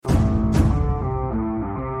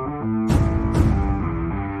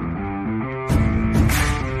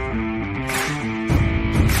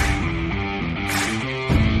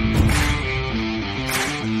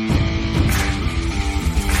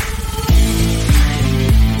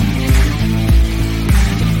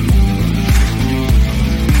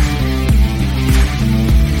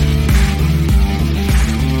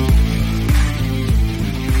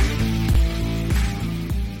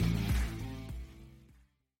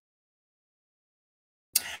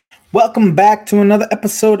Welcome back to another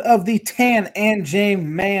episode of the Tan and J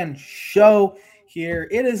Man Show. Here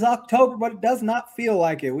it is October, but it does not feel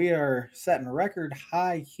like it. We are setting record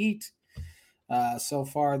high heat so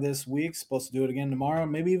far this week. Supposed to do it again tomorrow,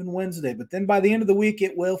 maybe even Wednesday. But then by the end of the week,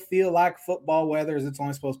 it will feel like football weather, as it's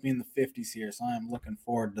only supposed to be in the 50s here. So I am looking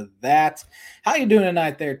forward to that. How you doing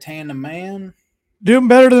tonight, there, Tan the Man? Doing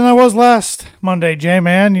better than I was last Monday,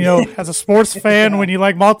 J-Man. As a sports fan, when you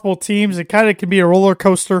like multiple teams, it kind of can be a roller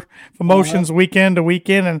coaster of emotions weekend to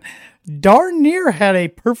weekend. And darn near had a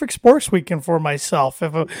perfect sports weekend for myself.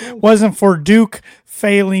 If it wasn't for Duke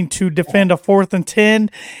failing to defend a 4th and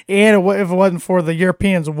 10, and if it wasn't for the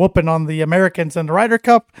Europeans whooping on the Americans in the Ryder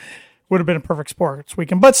Cup, would have been a perfect sports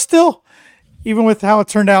weekend. But still, even with how it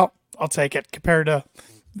turned out, I'll take it compared to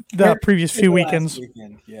the previous few weekends.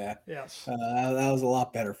 Yeah. Yes. That was a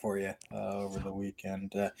lot better for you over the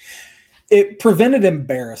weekend. It prevented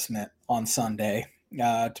embarrassment on Sunday,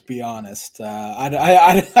 to be honest.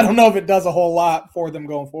 I don't know if it does a whole lot for them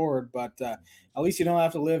going forward, but at least you don't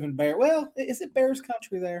have to live in Bear. Well, is it Bears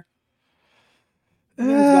country there?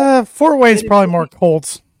 Fort Wayne's probably more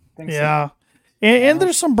Colts. Yeah. So. And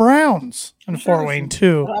there's some Browns in Fort Wayne,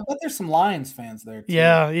 too. I bet there's some Lions fans there, too.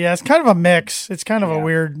 Yeah, it's kind of a mix. It's kind of a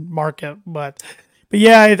weird market. But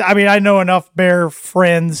yeah, I know enough Bear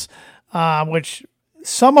friends, which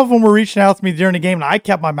some of them were reaching out to me during the game, and I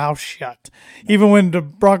kept my mouth shut, even when the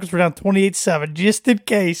Broncos were down 28-7, just in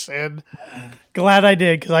case. And glad I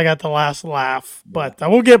did because I got the last laugh. But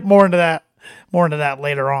we'll get more into that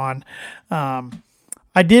later on.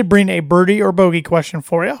 I did bring a birdie or bogey question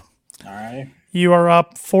for you. All right. You are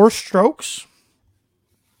up 4 strokes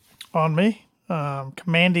on me,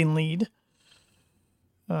 commanding lead.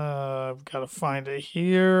 I've got to find it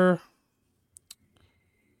here.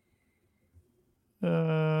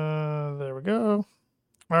 There we go.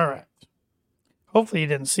 All right. Hopefully you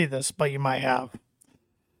didn't see this, but you might have.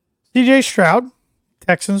 C.J. Stroud,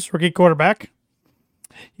 Texans rookie quarterback.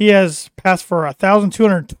 He has passed for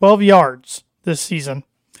 1,212 yards this season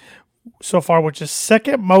so far, which is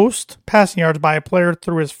second most passing yards by a player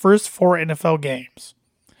through his first 4 NFL games.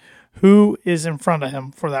 Who is in front of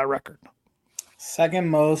him for that record? Second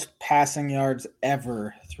most passing yards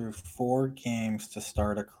ever through 4 games to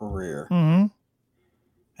start a career. Mm-hmm.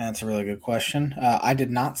 That's a really good question. I did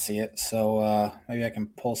not see it, so maybe I can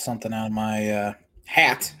pull something out of my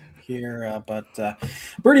hat here. But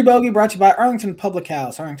Birdie Bogey brought to you by Arlington Public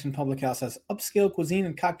House. Arlington Public House has upscale cuisine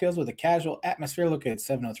and cocktails with a casual atmosphere located at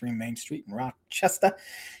 703 Main Street in Rochester,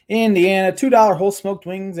 Indiana. $2 whole smoked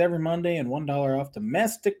wings every Monday and $1 off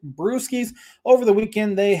domestic brewskis. Over the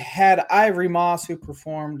weekend, they had Ivory Moss, who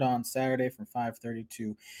performed on Saturday from 5:30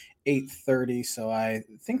 to 8:30. So I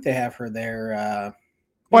think they have her there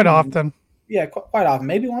quite often. Yeah, quite often.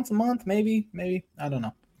 Maybe once a month, maybe. I don't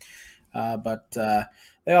know. But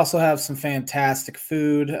they also have some fantastic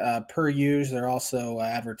food. Per usual, they're also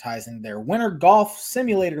advertising their Winter Golf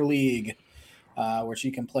Simulator League, which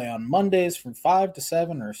you can play on Mondays from 5 to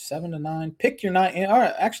 7 or 7 to 9. Pick your night.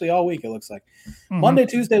 Actually, all week, it looks like. Mm-hmm. Monday,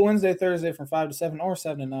 Tuesday, Wednesday, Thursday from 5 to 7 or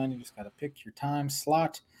 7 to 9. You just got to pick your time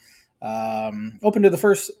slot. Open to the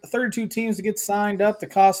first 32 teams to get signed up. The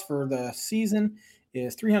cost for the season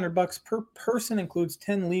is $300 per person, includes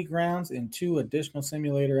 10 league rounds and 2 additional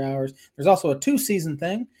simulator hours. There's also a 2-season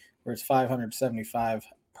thing where it's $575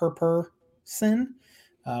 per person,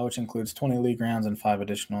 which includes 20 league rounds and 5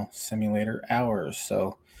 additional simulator hours.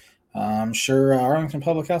 So I'm sure Arlington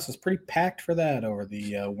Public House is pretty packed for that over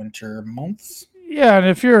the winter months. Yeah, and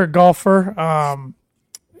if you're a golfer,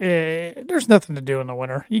 there's nothing to do in the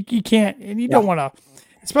winter. You can't, and you don't want to.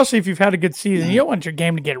 Especially if you've had a good season, you don't want your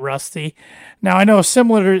game to get rusty. Now, I know a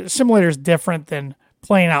simulator is different than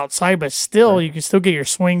playing outside, but still, you can still get your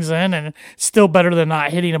swings in, and it's still better than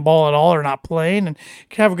not hitting a ball at all or not playing. And you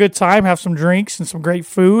can have a good time, have some drinks and some great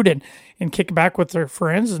food, and kick back with their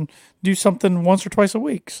friends and do something once or twice a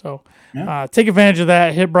week. So take advantage of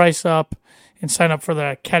that, hit Bryce up, and sign up for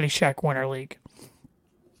the Caddyshack Winter League.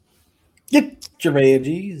 Get your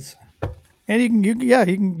veggies. And you can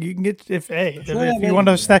get if you want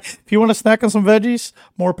to snack on some veggies,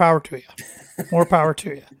 more power to you. More power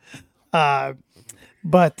to you.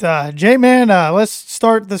 But J-Man, let's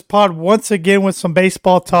start this pod once again with some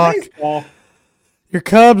baseball talk. Your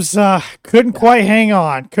Cubs couldn't quite hang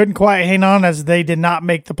on as they did not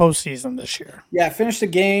make the postseason this year. Yeah, finished the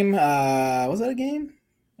game. Was that a game?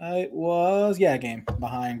 It was, a game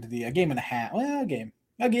behind a game and a half. Well, a game.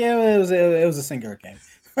 It was a singular game.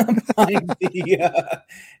 Behind the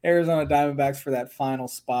Arizona Diamondbacks for that final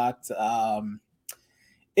spot.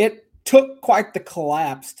 It took quite the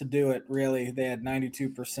collapse to do it, really. They had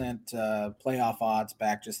 92% playoff odds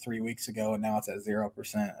back just 3 weeks ago, and now it's at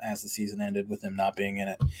 0% as the season ended with them not being in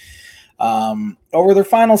it. Over their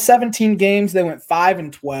final 17 games, they went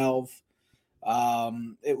 5-12.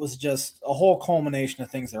 It was just a whole culmination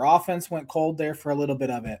of things. Their offense went cold there for a little bit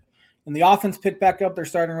of it. When the offense picked back up, their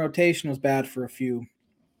starting rotation was bad for a few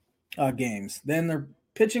games. Then their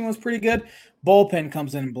pitching was pretty good. Bullpen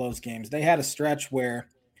comes in and blows games. They had a stretch where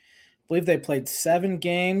I believe they played 7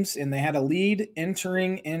 games and they had a lead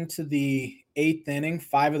entering into the 8th inning,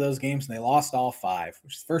 5 of those games, and they lost all 5,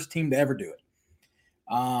 which is the first team to ever do it.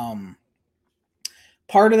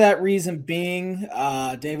 Part of that reason being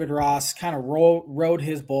David Ross kind of rode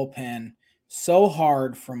his bullpen so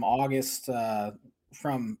hard from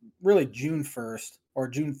from really June 1st or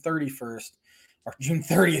June 31st or June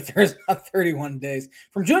 30th. There's not 31 days.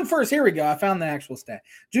 From June 1st, here we go. I found the actual stat.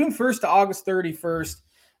 June 1st to August 31st.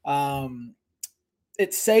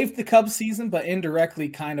 It saved the Cubs season, but indirectly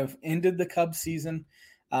kind of ended the Cubs season.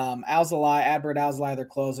 Adbert Alzolay, their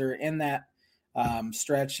closer, in that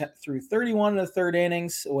stretch through 31 and a third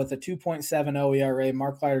innings with a 2.70 ERA.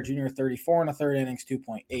 Mark Leiter Jr. 34 and a third innings,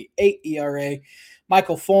 2.88 ERA.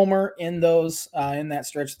 Michael Fulmer in that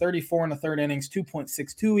stretch, 34 and a third innings,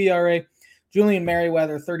 2.62 ERA. Julian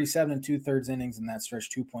Merriweather, 37 and 2/3 innings in that stretch,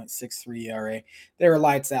 2.63 ERA. They were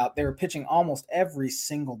lights out. They were pitching almost every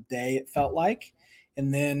single day, it felt like.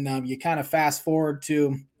 And then you kind of fast forward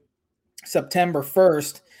to September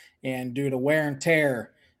 1st, and due to wear and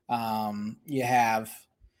tear, you have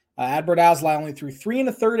Adbert Alzolay only threw 3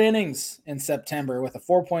 1/3 innings in September with a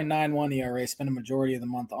 4.91 ERA, spent a majority of the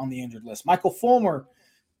month on the injured list. Michael Fulmer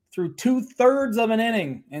threw 2/3 of an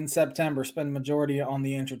inning in September, spent a majority on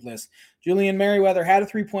the injured list. Julian Merriweather had a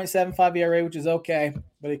 3.75 ERA, which is okay,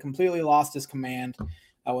 but he completely lost his command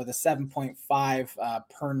with a 7.5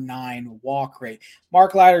 per 9 walk rate.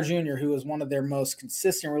 Mark Leiter Jr., who was one of their most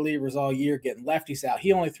consistent relievers all year, getting lefties out,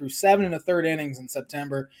 he only threw 7 1/3 innings in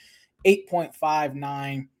September,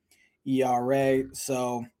 8.59 ERA.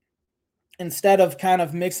 So instead of kind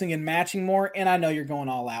of mixing and matching more, and I know you're going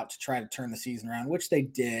all out to try to turn the season around, which they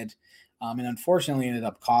did, and unfortunately ended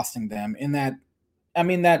up costing them in that. I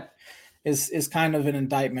mean, that is kind of an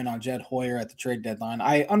indictment on Jed Hoyer at the trade deadline.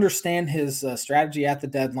 I understand his strategy at the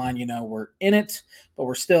deadline. We're in it, but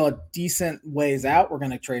we're still a decent ways out. We're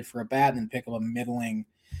going to trade for a bat and then pick up a middling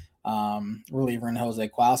reliever in Jose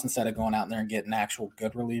Cuas instead of going out there and getting actual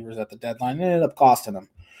good relievers at the deadline. It ended up costing them.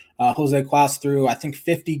 Jose Cuas threw, I think,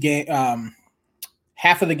 50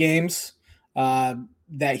 half of the games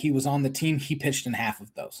that he was on the team, he pitched in half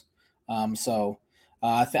of those.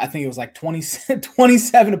 I think it was like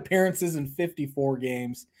 27 appearances in 54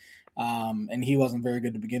 games, and he wasn't very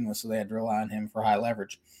good to begin with, so they had to rely on him for high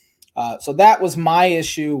leverage. So that was my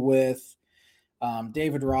issue with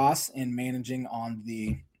David Ross in managing on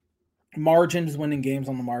the margins, winning games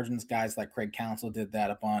on the margins. Guys like Craig Counsell did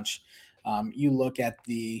that a bunch. You look at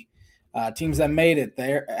the teams that made it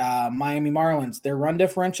there, Miami Marlins, their run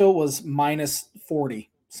differential was minus 40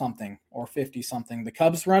 something or 50 something. The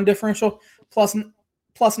Cubs run differential plus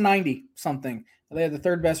 90 something. They had the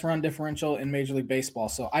third best run differential in Major League Baseball.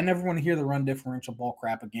 So I never want to hear the run differential bull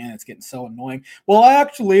crap again. It's getting so annoying. Well,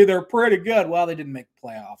 actually, they're pretty good. Well, they didn't make the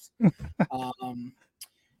playoffs.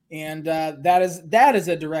 That is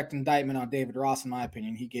a direct indictment on David Ross, in my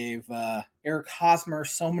opinion. He gave Eric Hosmer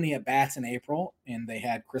so many at-bats in April, and they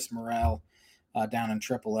had Chris Morel down in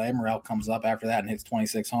AAA. Morel comes up after that and hits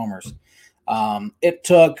 26 homers. It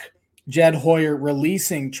took Jed Hoyer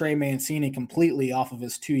releasing Trey Mancini completely off of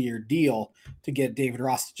his 2-year deal to get David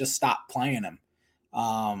Ross to just stop playing him.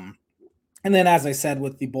 And then, as I said,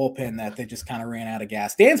 with the bullpen, that they just kind of ran out of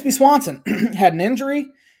gas. Dansby Swanson had an injury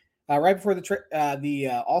right before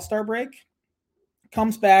the All-Star break.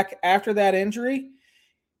 Comes back after that injury.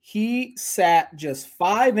 He sat just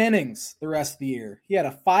 5 innings the rest of the year. He had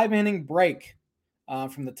a 5-inning break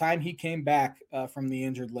from the time he came back from the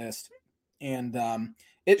injured list. And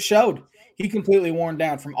it showed. He completely worn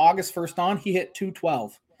down. From August 1st on, he hit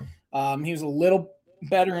 212. He was a little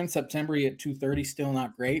better in September. He hit 230, still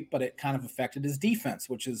not great, but it kind of affected his defense,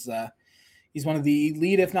 which is he's one of the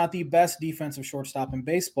elite, if not the best defensive shortstop in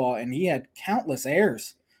baseball. And he had countless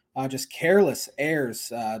errors, just careless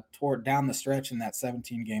errors toward down the stretch in that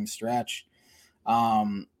 17-game stretch.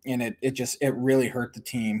 And it really hurt the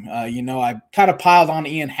team. I kind of piled on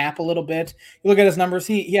Ian Happ a little bit. You look at his numbers.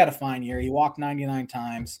 He had a fine year. He walked 99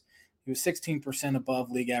 times. He was 16% above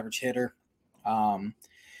league average hitter.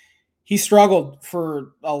 He struggled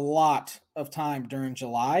for a lot of time during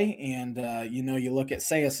July. And, you look at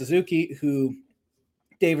Seiya Suzuki, who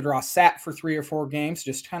David Ross sat for 3 or 4 games,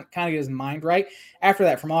 just kind of get his mind right. After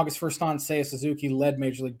that, from August 1st on, Seiya Suzuki led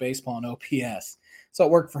Major League Baseball in OPS. So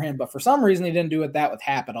it worked for him. But for some reason, he didn't do that with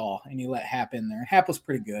Happ at all, and he let Happ in there. And Happ was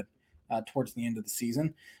pretty good towards the end of the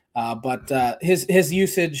season. But his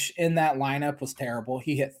usage in that lineup was terrible.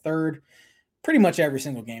 He hit third pretty much every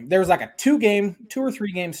single game. There was like a 2 or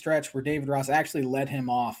 3 game stretch where David Ross actually led him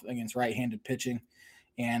off against right-handed pitching.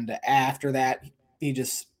 And after that, he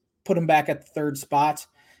just put him back at the third spot,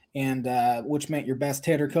 and which meant your best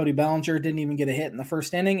hitter, Cody Bellinger, didn't even get a hit in the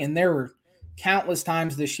first inning. And there were countless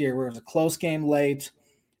times this year where it was a close game late,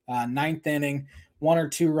 ninth inning, 1 or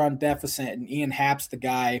 2 run deficit, and Ian Happ's the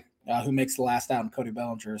guy who makes the last out, and Cody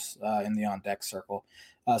Bellinger's in the on-deck circle.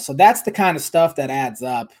 So that's the kind of stuff that adds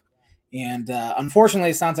up. And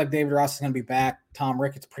unfortunately, it sounds like David Ross is going to be back. Tom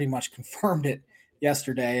Ricketts pretty much confirmed it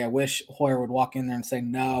yesterday. I wish Hoyer would walk in there and say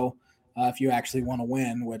no if you actually want to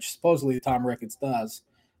win, which supposedly Tom Ricketts does.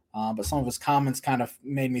 But some of his comments kind of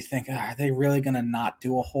made me think, are they really going to not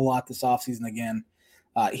do a whole lot this offseason again?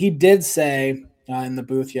 He did say in the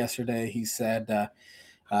booth yesterday, he said,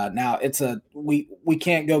 now we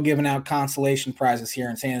can't go giving out consolation prizes here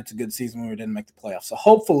and saying it's a good season when we didn't make the playoffs. So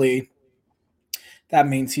hopefully that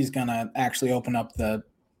means he's going to actually open up the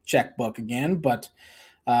checkbook again. But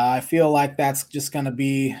I feel like that's just going to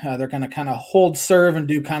be they're going to kind of hold serve and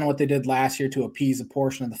do kind of what they did last year to appease a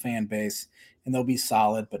portion of the fan base, and they'll be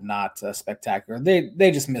solid but not spectacular.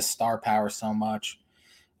 They just miss star power so much.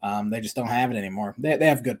 They just don't have it anymore. They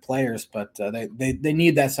have good players, but they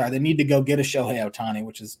need that star. They need to go get a Shohei Ohtani,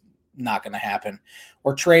 which is not going to happen,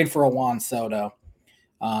 or trade for a Juan Soto.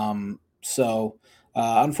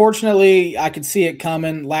 Unfortunately, I could see it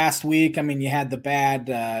coming last week. I mean, you had the bad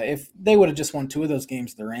if they would have just won 2 of those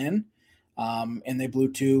games they're in, and they blew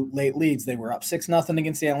 2 late leads. They were up 6-0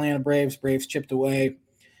 against the Atlanta Braves. Braves chipped away.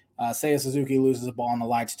 Seiya Suzuki loses a ball on the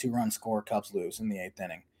lights, 2-run score. Cubs lose in the 8th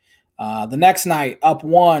inning. The next night, up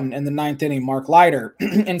 1 in the 9th inning, Mark Leiter,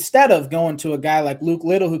 instead of going to a guy like Luke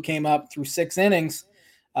Little, who came up through 6 innings,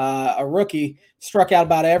 a rookie, struck out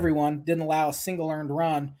about everyone, didn't allow a single earned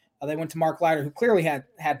run. They went to Mark Leiter, who clearly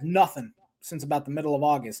had nothing since about the middle of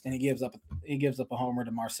August, and he gives up a homer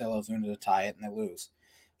to Marcell Ozuna to tie it, and they lose.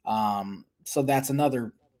 So that's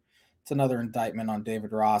another indictment on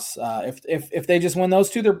David Ross. If they just win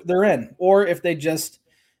those 2, they're in. Or if they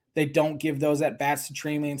don't give those at bats to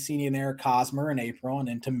Trey Mancini and Eric Hosmer in April and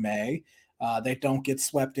into May, they don't get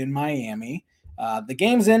swept in Miami. The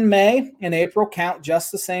games in May and April count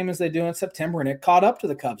just the same as they do in September, and it caught up to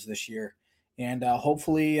the Cubs this year. And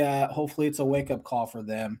hopefully it's a wake-up call for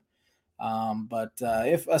them. But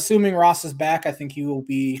if assuming Ross is back, I think he will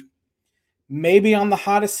be maybe on the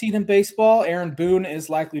hottest seat in baseball. Aaron Boone is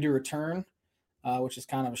likely to return, which is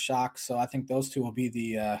kind of a shock. So I think those 2 will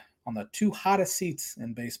be on the 2 hottest seats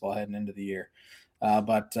in baseball heading into the year.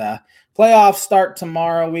 But playoffs start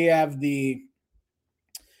tomorrow. We have the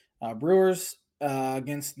Brewers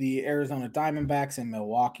against the Arizona Diamondbacks in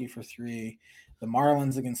Milwaukee for 3. The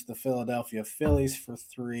Marlins against the Philadelphia Phillies for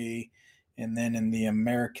 3. And then in the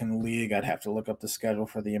American League, I'd have to look up the schedule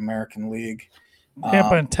for the American League.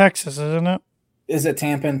 Tampa and Texas, isn't it? Is it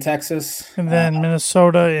Tampa and Texas? And then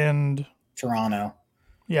Minnesota and Toronto.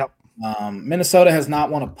 Yep. Minnesota has not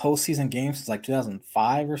won a postseason game since like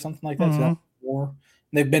 2005 or something like that. Mm-hmm. 2004.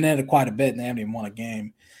 They've been in it quite a bit, and they haven't even won a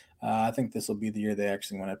game. I think this will be the year they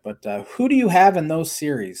actually win it. But who do you have in those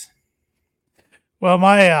series? Well,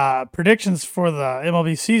 my predictions for the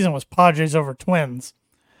MLB season was Padres over Twins.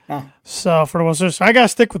 Huh. So for the most, I got to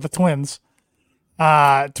stick with the Twins.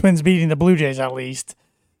 Twins beating the Blue Jays at least.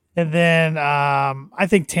 And then I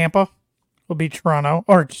think Tampa will beat Toronto,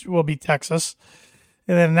 or will beat Texas.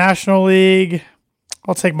 And then National League,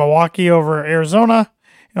 I'll take Milwaukee over Arizona,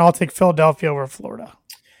 and I'll take Philadelphia over Florida.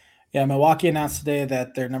 Yeah, Milwaukee announced today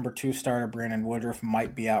that their number 2 starter, Brandon Woodruff,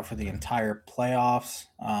 might be out for the entire playoffs.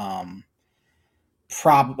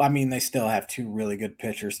 They still have 2 really good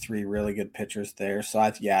pitchers, 3 really good pitchers there. So,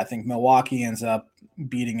 I think Milwaukee ends up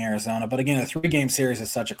beating Arizona. But again, a 3-game series is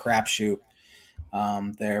such a crapshoot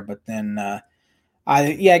there. But then,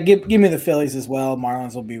 give me the Phillies as well.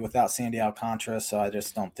 Marlins will be without Sandy Alcantara, so I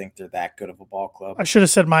just don't think they're that good of a ball club. I should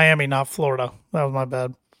have said Miami, not Florida. That was my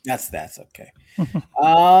bad. That's okay.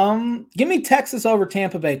 Give me Texas over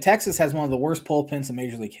Tampa Bay. Texas has one of the worst bullpens in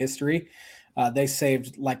Major League history. They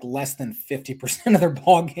saved like less than 50% of their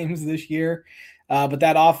ball games this year. But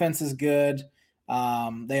that offense is good.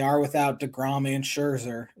 They are without DeGrom and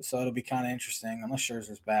Scherzer, so it'll be kind of interesting unless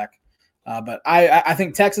Scherzer's back. But I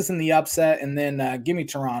think Texas in the upset, and then give me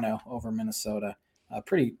Toronto over Minnesota.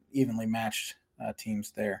 Pretty evenly matched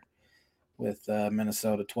teams there. with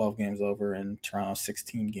Minnesota 12 games over and Toronto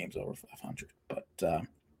 16 games over 500. But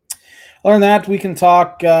other than that, we can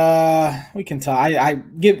talk. I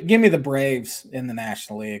give me the Braves in the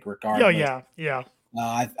National League, regardless. Yeah.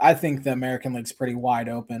 I think the American League's pretty wide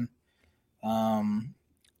open.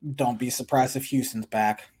 Don't be surprised if Houston's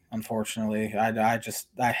back. Unfortunately,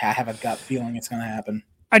 I have a gut feeling it's going to happen.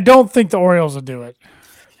 I don't think the Orioles will do it.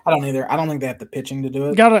 I don't either. I don't think they have the pitching to do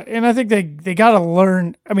it. And I think they gotta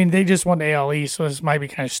learn. I mean, they just won the AL East, so this might be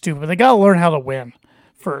kind of stupid. They gotta learn how to win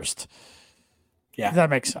first. Yeah, if that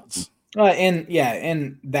makes sense.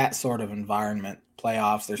 In that sort of environment,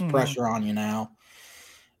 playoffs, there's pressure on you now.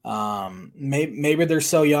 Maybe they're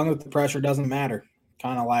so young that the pressure doesn't matter.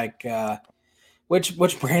 Kind of like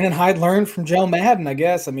which Brandon Hyde learned from Joe Madden, I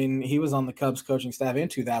guess. I mean, he was on the Cubs coaching staff in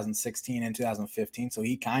 2016 and 2015, so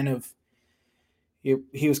he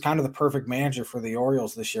was kind of the perfect manager for the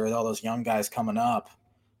Orioles this year with all those young guys coming up.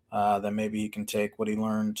 Then maybe he can take what he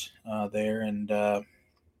learned there and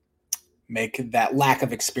make that lack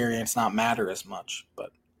of experience not matter as much.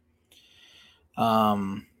 But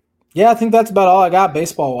I think that's about all I got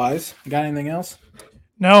baseball wise. Got anything else?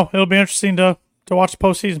 No, it'll be interesting to watch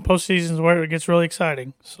postseason. Postseason is where it gets really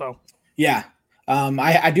exciting. So yeah.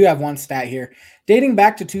 I do have one stat here. Dating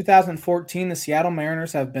back to 2014, the Seattle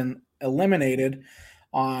Mariners have been eliminated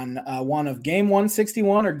on one of Game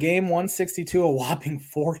 161 or Game 162 a whopping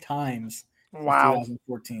 4 times. Wow.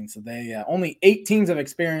 2014. So they only 8 teams have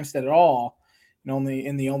experienced it at all, and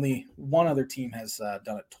only one other team has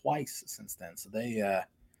done it twice since then. So they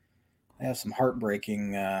have some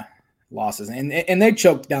heartbreaking losses, and they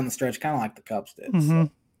choked down the stretch, kind of like the Cubs did. So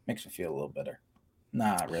makes me feel a little better.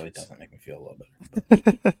 Nah, it really doesn't make me feel a little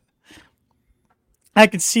better. I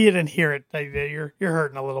can see it and hear it. You're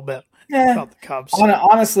hurting a little bit about the Cubs.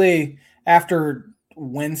 Honestly, after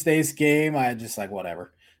Wednesday's game, I just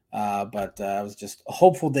whatever. But I was just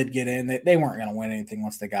hopeful they'd get in. They weren't going to win anything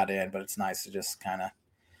once they got in, but it's nice to just kind of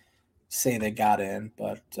say they got in.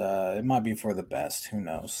 But it might be for the best. Who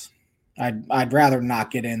knows? I'd rather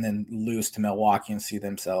not get in than lose to Milwaukee and see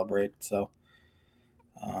them celebrate. So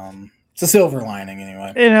it's a silver lining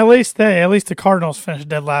anyway. And at least the Cardinals finished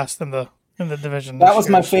dead last in the division. That was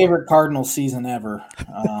my favorite Cardinals season ever.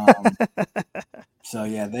 So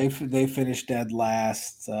yeah, they finished dead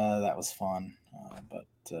last. That was fun.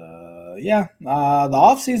 The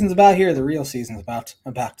off season's about here. The real season's about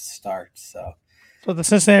to start. So the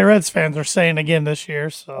Cincinnati Reds fans are saying again this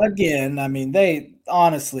year. So again, I mean, they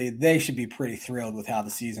should be pretty thrilled with how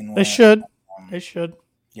the season went. They should. They should.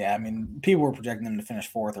 Yeah, I mean, people were projecting them to finish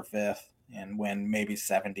 4th or 5th and win maybe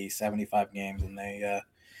 70, 75 games, and they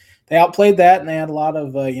outplayed that, and they had a lot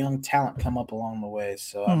of young talent come up along the way.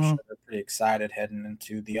 So I'm sure they're pretty excited heading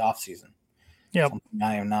into the offseason. Yeah,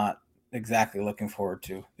 I am not exactly looking forward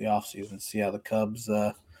to the offseason. See how the Cubs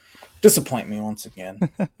disappoint me once again.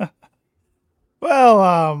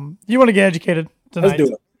 Well, you want to get educated tonight. Let's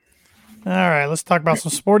do it. All right, let's talk about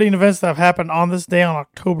some sporting events that have happened on this day on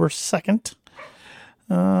October 2nd.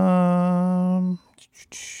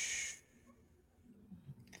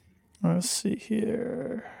 Let's see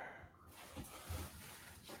here.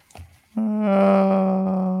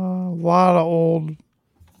 A lot of old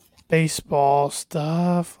baseball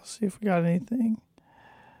stuff. Let's see if we got anything.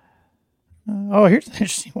 Here's an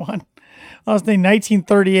interesting one. On this day,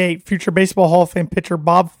 1938, future Baseball Hall of Fame pitcher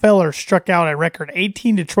Bob Feller struck out a record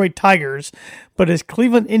 18 Detroit Tigers, but his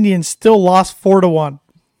Cleveland Indians still lost 4-1.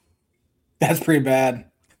 That's pretty bad.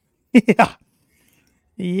 Yeah.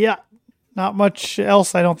 Not much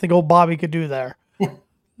else I don't think old Bobby could do there.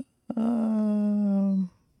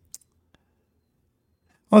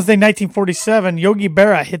 On this day, 1947, Yogi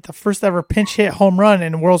Berra hit the first ever pinch hit home run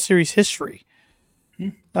in World Series history.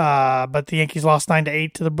 But the Yankees lost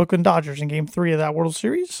 9-8 to the Brooklyn Dodgers in Game 3 of that World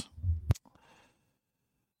Series.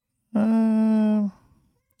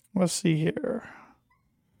 Let's see here.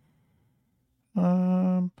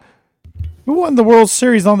 Who won the World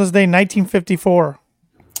Series on this day, 1954?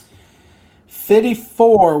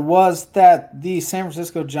 54, was that the San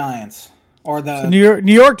Francisco Giants or the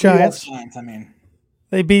New York Giants?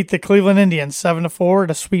 They beat the Cleveland Indians 7-4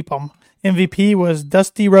 to sweep them. MVP was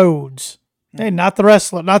Dusty Rhodes. Hey, not the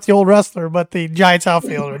wrestler, not the old wrestler, but the Giants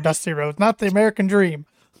outfielder, Dusty Rhodes, not the American Dream.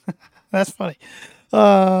 That's funny.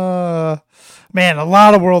 Man, a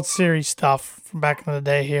lot of World Series stuff from back in the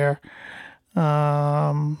day here.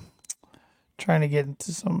 Trying to get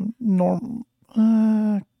into some normal.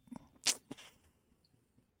 On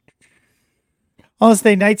this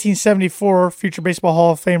day, 1974, future Baseball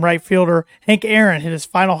Hall of Fame right fielder Hank Aaron hit his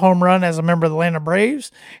final home run as a member of the Atlanta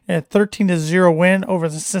Braves in a 13-0 win over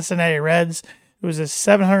the Cincinnati Reds. It was his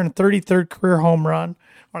 733rd career home run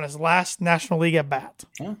on his last National League at bat.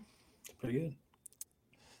 Yeah, pretty good.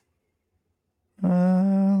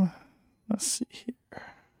 Let's see here.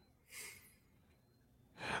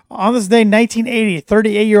 On this day, 1980,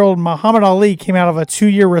 38-year-old Muhammad Ali came out of a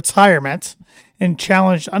 2-year retirement and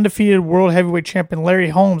challenged undefeated world heavyweight champion Larry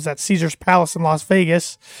Holmes at Caesars Palace in Las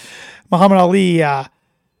Vegas. Muhammad Ali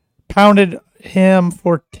pounded him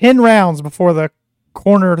for 10 rounds before the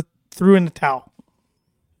corner threw in the towel.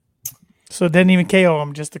 So it didn't even KO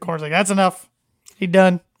him, just the corner's like, that's enough. He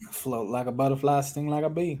done. Float like a butterfly, sting like a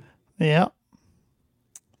bee. Yeah.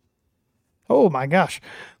 Oh, my gosh.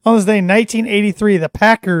 On this day, 1983, the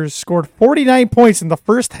Packers scored 49 points in the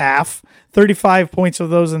first half, 35 points of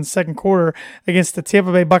those in the second quarter against the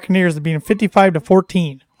Tampa Bay Buccaneers, being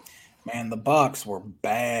 55-14. Man, the Bucs were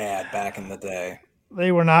bad back in the day.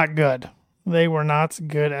 They were not good. They were not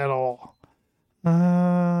good at all.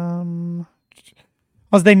 On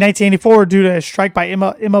this day, 1984, due to a strike by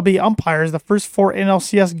MLB umpires, the first 4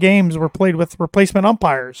 NLCS games were played with replacement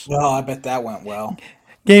umpires. Well, I bet that went well.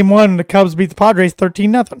 Game 1, the Cubs beat the Padres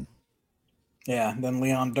 13-0. Yeah, then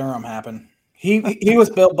Leon Durham happened. He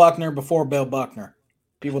was Bill Buckner before Bill Buckner.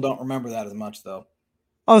 People don't remember that as much, though.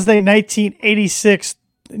 On this day, 1986,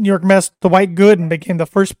 New York Mets Dwight Gooden became the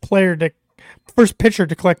first pitcher to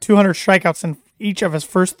collect 200 strikeouts in each of his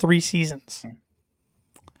first 3 seasons. It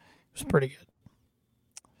was pretty good.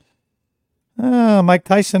 Mike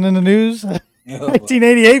Tyson in the news.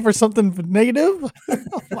 1988 for something negative.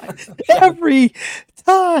 Every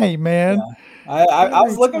time, man. Yeah. I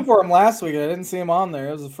was looking for him last week. I didn't see him on there.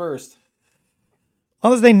 It was the first.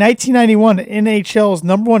 On this day, 1991, NHL's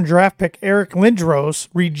number 1 draft pick, Eric Lindros,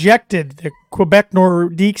 rejected the Quebec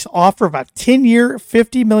Nordiques' offer of a 10-year,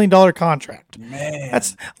 $50 million contract. Man.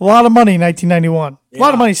 That's a lot of money in 1991. Yeah. A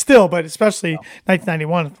lot of money still, but especially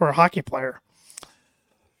 1991 for a hockey player.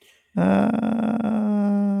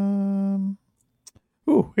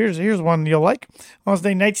 Here's one you'll like. On this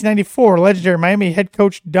day, 1994, legendary Miami head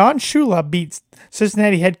coach Don Shula beats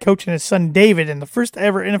Cincinnati head coach and his son David in the first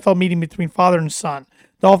ever NFL meeting between father and son.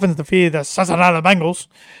 Dolphins defeated the Cincinnati Bengals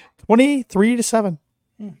 23-7.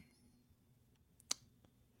 All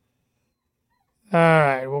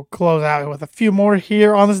right, we'll close out with a few more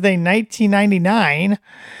here. On this day, 1999,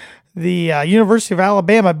 the University of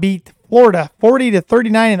Alabama beat Florida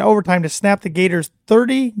 40-39 in overtime to snap the Gators'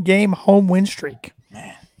 30-game home win streak.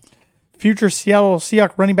 Man. Future Seattle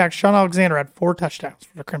Seahawks running back Sean Alexander had 4 touchdowns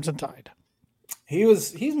for the Crimson Tide.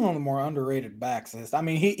 He's one of the more underrated backs. I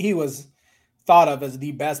mean, he was thought of as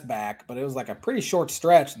the best back, but it was like a pretty short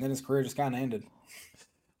stretch, and then his career just kind of ended.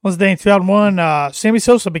 On this day in 2001, Sammy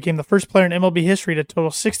Sosa became the first player in MLB history to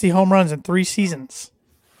total 60 home runs in 3 seasons.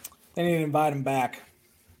 They need to invite him back.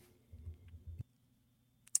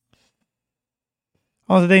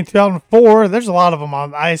 On the day in 2004, there's a lot of them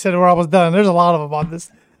on. I said where I was done. There's a lot of them on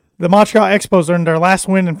this. The Montreal Expos earned their last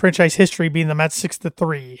win in franchise history, beating the Mets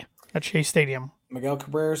 6-3 at Shea Stadium. Miguel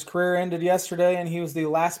Cabrera's career ended yesterday, and he was the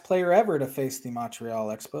last player ever to face the Montreal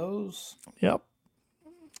Expos. Yep.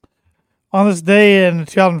 On this day in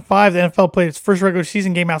 2005, the NFL played its first regular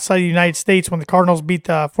season game outside the United States when the Cardinals beat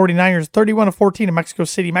the 49ers 31-14 in Mexico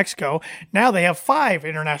City, Mexico. Now they have 5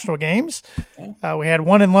 international games. Okay. We had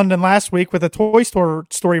one in London last week with a Toy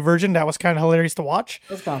Story version. That was kind of hilarious to watch.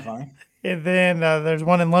 That's kind of funny. And then there's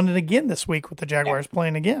one in London again this week with the Jaguars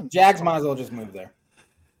playing again. Jags might as well just move there.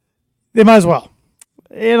 They might as well.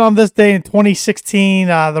 And on this day in 2016,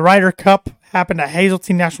 the Ryder Cup happened at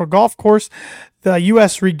Hazeltine National Golf Course. The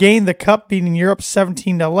U.S. regained the cup, beating Europe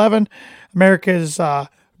 17-11. America's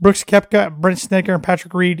Brooks Koepka, Brent Snedeker, and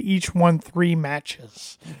Patrick Reed each won 3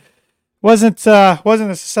 matches. Wasn't a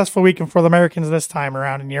successful weekend for the Americans this time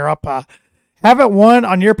around in Europe. Haven't won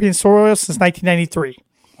on European soil since 1993.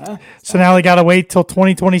 So now they got to wait till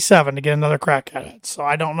 2027 to get another crack at it. So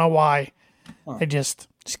I don't know why they just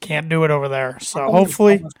can't do it over there. So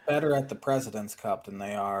hopefully they're better at the President's Cup than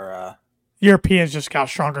they are. Europeans just got a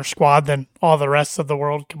stronger squad than all the rest of the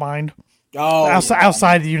world combined. Oh,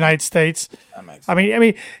 outside the United States. That makes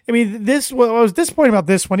sense. I mean, this what was disappointing about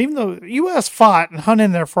this one. Even though the U.S. fought and hung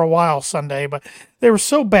in there for a while Sunday, but they were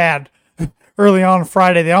so bad early on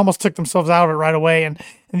Friday, they almost took themselves out of it right away. And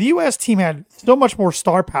the U.S. team had so much more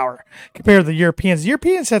star power compared to the Europeans. The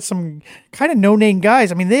Europeans had some kind of no-name guys.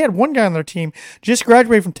 I mean, they had one guy on their team just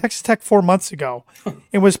graduated from Texas Tech 4 months ago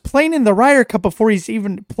and was playing in the Ryder Cup before he's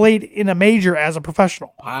even played in a major as a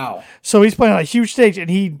professional. Wow. So he's playing on a huge stage, and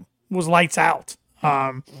he was lights out.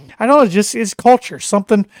 I don't know, it's just his culture.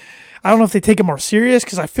 Something. I don't know if they take it more serious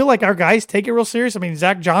because I feel like our guys take it real serious. I mean,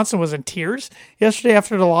 Zach Johnson was in tears yesterday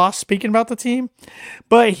after the loss speaking about the team.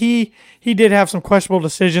 But he did have some questionable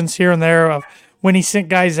decisions here and there of when he sent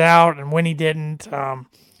guys out and when he didn't.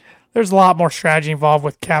 There's a lot more strategy involved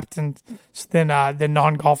with captains than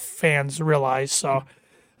non-golf fans realize. So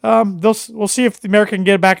we'll see if the America can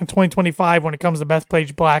get it back in 2025 when it comes to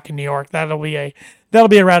Bethpage Black in New York. That'll be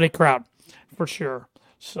a rowdy crowd for sure.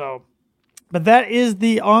 So, but that is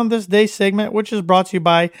the On This Day segment, which is brought to you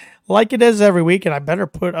by, like it is every week, and I better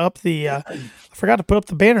put up I forgot to put up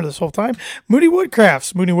the banner this whole time, Moody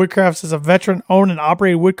Woodcrafts. Moody Woodcrafts is a veteran-owned and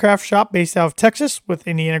operated woodcraft shop based out of Texas with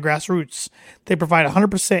Indiana grassroots. They provide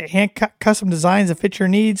 100% hand-cut custom designs that fit your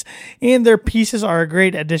needs, and their pieces are a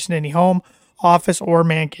great addition to any home, office, or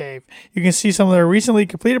man cave. You can see some of their recently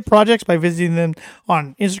completed projects by visiting them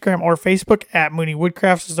on Instagram or Facebook at Mooney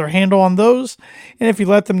Woodcrafts is their handle on those. And if you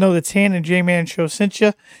let them know the Tan and J-Man Show sent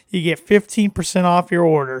you, you get 15% off your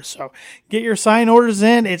order. So get your sign orders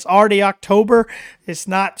in. It's already October. It's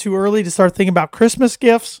not too early to start thinking about Christmas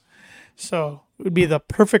gifts. So it would be the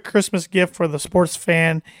perfect Christmas gift for the sports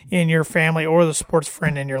fan in your family or the sports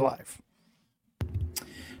friend in your life.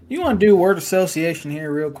 You want to do word association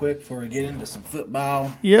here real quick before we get into some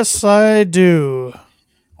football? Yes, I do.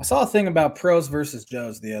 I saw a thing about pros versus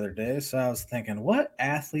Joes the other day, so I was thinking, what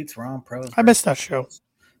athletes were on pros? I missed that show.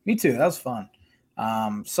 Me too. That was fun.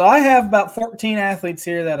 So I have about 14 athletes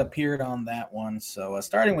here that appeared on that one. So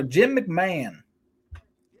starting with Jim McMahon.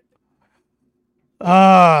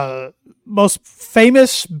 Most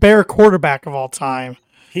famous Bear quarterback of all time.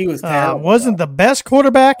 He was terrible. Wasn't the best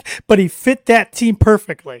quarterback, but he fit that team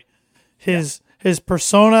perfectly. His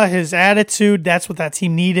persona, his attitude, that's what that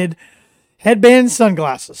team needed. Headband,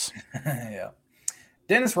 sunglasses. Yeah.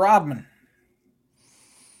 Dennis Rodman.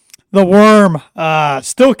 The Worm.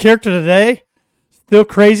 Still character today. Still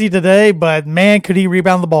crazy today, but man, could he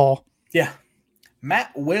rebound the ball. Yeah.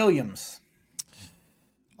 Matt Williams.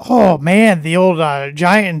 Oh, man, the old Giant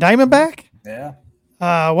and Diamondback? Yeah.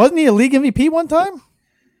 Wasn't he a league MVP one time?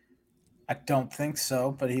 I don't think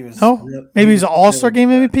so, but he was. Maybe he was an All-Star game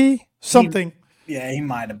MVP? Something. He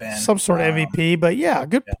might have been. Some sort of MVP, but yeah,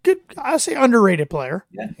 good. I say underrated player.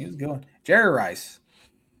 Yeah, he was good. Jerry Rice.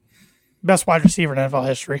 Best wide receiver in NFL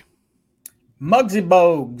history. Muggsy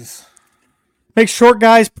Bogues. Makes short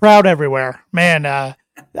guys proud everywhere. Man, I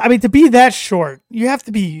mean, to be that short, you have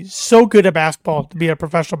to be so good at basketball to be a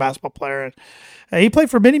professional basketball player. And he played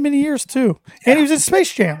for many, many years, too. And he was in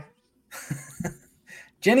Space Jam.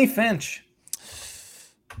 Jenny Finch.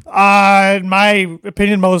 In my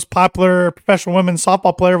opinion, most popular professional women's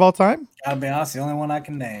softball player of all time. I'll be honest, the only one I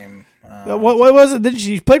can name. What was it?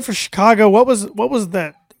 She played for Chicago. What was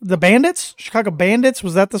that? The Bandits? Chicago Bandits?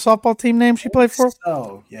 Was that the softball team name she played for?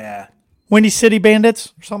 Oh, yeah. Windy City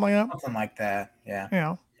Bandits or something like that? Something like that, yeah.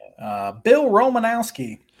 Yeah. Bill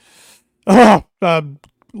Romanowski. Oh,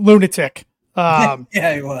 lunatic.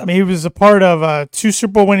 Yeah, he was. I mean, he was a part of 2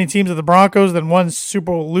 Super Bowl winning teams of the Broncos, then 1 Super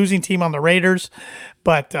Bowl losing team on the Raiders.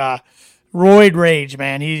 But roid rage,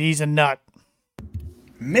 man. He's a nut.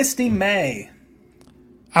 Misty May.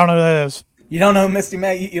 I don't know who that is. You don't know Misty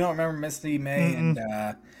May? You don't remember Misty May and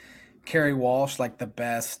Carrie Walsh, like the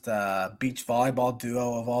best beach volleyball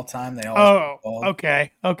duo of all time? They all. Oh,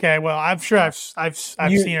 okay. Well, I'm sure I've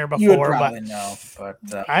seen her before. You would probably know, but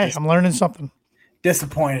I'm learning something.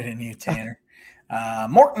 Disappointed in you, Tanner.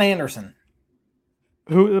 Morton Anderson.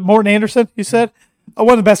 Who? Morton Anderson? You said one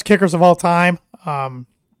of the best kickers of all time.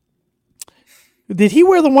 Did he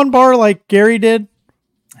wear the one bar like Gary did,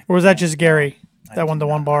 or was that just Gary that won the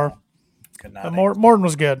one bar? Morton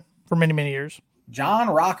was good for many, many years. John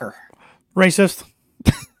Rocker. Racist.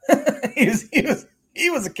 he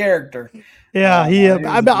was a character. Yeah,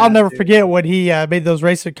 I'll never forget when he made those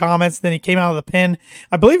racist comments. Then he came out of the pen.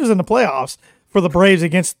 I believe it was in the playoffs for the Braves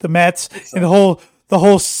against the Mets, and the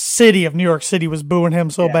whole city of New York City was booing him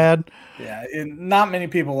so bad. Yeah, not many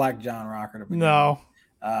people like John Rocker to begin No.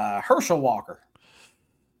 with. Herschel Walker.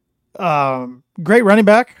 Great running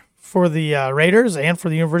back for the Raiders and for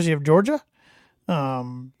the University of Georgia.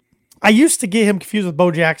 I used to get him confused with Bo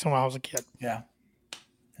Jackson when I was a kid. Yeah,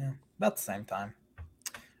 about the same time.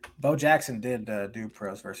 Bo Jackson did do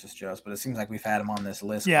pros versus Joes, but it seems like we've had him on this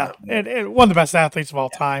list. Yeah, and one of the best athletes of all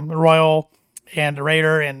time, Royal and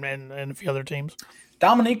Raider and a few other teams.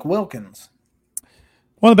 Dominique Wilkins.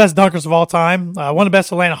 One of the best dunkers of all time. One of the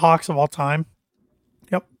best Atlanta Hawks of all time.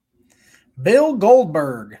 Yep. Bill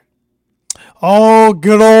Goldberg. Oh,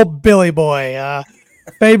 good old Billy Boy.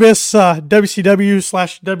 Famous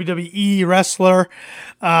WCW/WWE wrestler.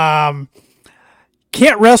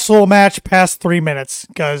 can't wrestle a match past 3 minutes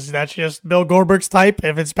because that's just Bill Goldberg's type.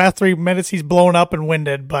 If it's past 3 minutes, he's blown up and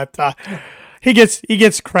winded. But he gets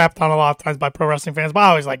crapped on a lot of times by pro wrestling fans. But I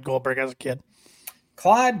always liked Goldberg as a kid.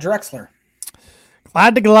 Clyde Drexler.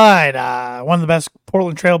 Clyde the Glide, one of the best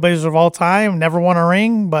Portland Trailblazers of all time. Never won a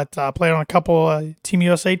ring, but played on a couple Team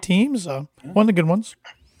USA teams. One of the good ones.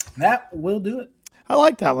 That will do it. I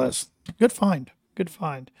like that list. Good find. Good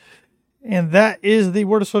find. And that is the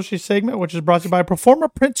Word Associate segment, which is brought to you by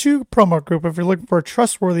Performa Print 2 Promo Group. If you're looking for a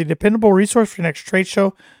trustworthy, dependable resource for your next trade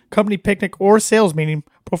show, company picnic, or sales meeting,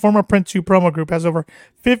 Performa Print 2 Promo Group has over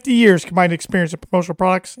 50 years combined experience in promotional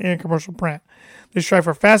products and commercial print. They strive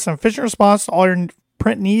for fast and efficient response to all your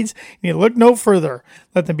print needs. You need to look no further.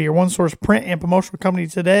 Let them be your one-source print and promotional company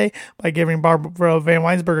today by giving Barbara Van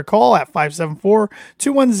Weinsberg a call at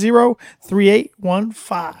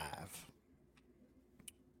 574-210-3815.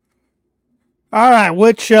 All right,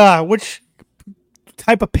 which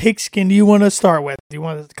type of pigskin do you want to start with? Do you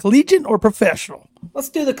want it collegiate or professional? Let's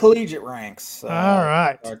do the collegiate ranks. All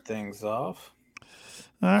right. Start things off.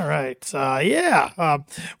 All right.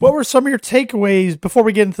 What were some of your takeaways before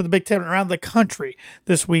we get into the Big Ten around the country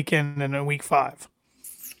this weekend and in Week 5?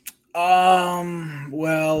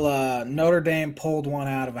 Notre Dame pulled one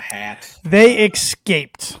out of a hat. They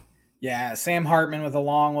escaped. Yeah, Sam Hartman with a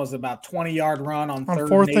long was about 20-yard run on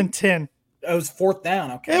fourth and 10. It was fourth down.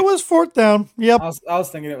 Okay, it was fourth down. Yep. I was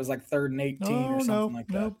thinking it was like 3rd and 18 or something like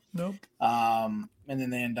that. Nope. And then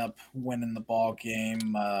they end up winning the ball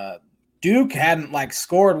game. Duke hadn't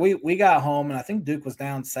scored. We got home and I think Duke was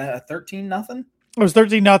down 13-0. It was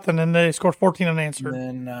 13-0, and they scored 14 unanswered.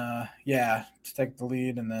 And then to take the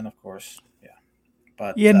lead, and then of course,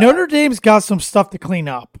 But Notre Dame's got some stuff to clean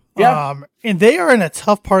up. Yeah. And they are in a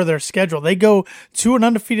tough part of their schedule. They go to an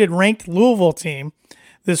undefeated ranked Louisville team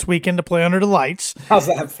this weekend to play under the lights. How's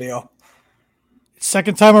that feel?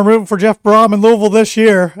 Second time I'm rooting for Jeff Brom in Louisville this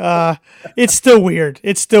year. It's still weird.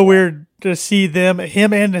 It's still weird to see him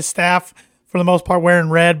and his staff, for the most part,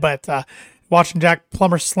 wearing red, but watching Jack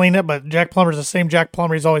Plummer sling it. But Jack Plummer's the same Jack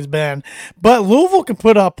Plummer he's always been. But Louisville can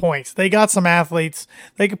put up points. They got some athletes.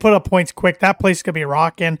 They can put up points quick. That place could be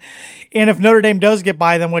rocking. And if Notre Dame does get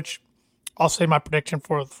by them, which I'll say my prediction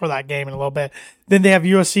for that game in a little bit. Then they have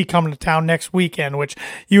USC coming to town next weekend, which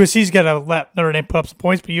USC's got to let Notre Dame put up some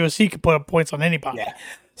points, but USC can put up points on anybody. Yeah.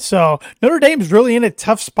 So Notre Dame's really in a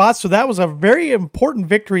tough spot. So that was a very important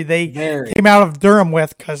victory they came out of Durham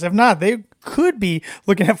with, because if not, they could be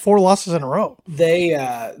looking at 4 losses in a row. They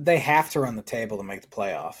have to run the table to make the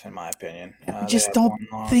playoff, in my opinion. I just don't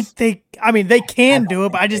think they – I mean, they can do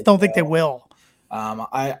it, but I just don't think they will.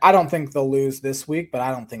 I don't think they'll lose this week, but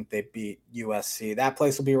I don't think they beat USC. That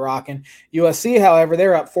place will be rocking. USC, however,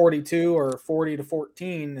 they're up 42 or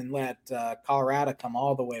 40-14 and let Colorado come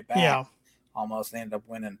all the way back. Yeah. Almost. They ended up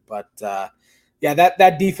winning. But,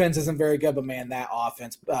 that defense isn't very good, but, man, that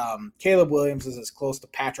offense. Caleb Williams is as close to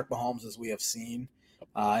Patrick Mahomes as we have seen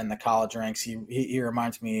in the college ranks. He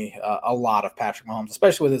reminds me a lot of Patrick Mahomes,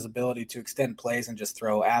 especially with his ability to extend plays and just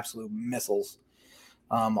throw absolute missiles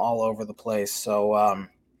all over the place. So,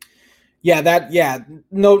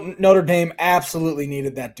 Notre Dame absolutely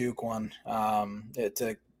needed that Duke one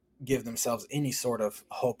to give themselves any sort of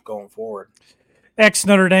hope going forward.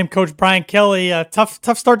 Ex-Notre Dame coach Brian Kelly,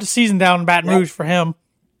 tough start to season down in Baton Rouge for him.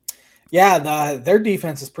 Yeah, their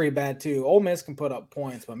defense is pretty bad too. Ole Miss can put up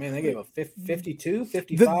points, but, man, they gave a 52,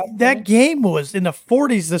 55. That game was in the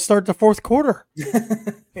 40s to start the fourth quarter.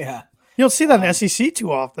 Yeah. You don't see that in SEC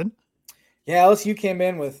too often. Yeah, LSU came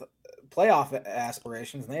in with playoff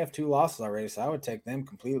aspirations, and they have 2 losses already, so I would take them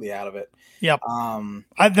completely out of it. Yep.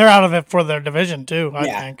 They're out of it for their division too, I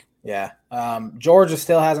think. Yeah. Georgia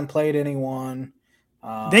still hasn't played anyone.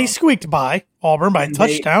 They squeaked by Auburn by a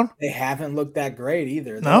touchdown. They haven't looked that great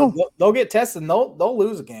either. No. They'll get tested, and they'll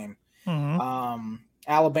lose a game. Mm-hmm.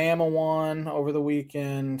 Alabama won over the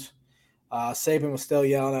weekend. Saban was still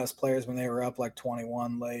yelling at his players when they were up like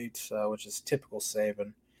 21 late, which is typical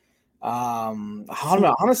Saban.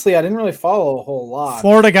 Honestly, I didn't really follow a whole lot.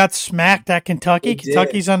 Florida got smacked at Kentucky.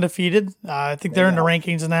 Kentucky's undefeated. I think they're in the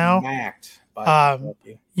rankings now. Smacked by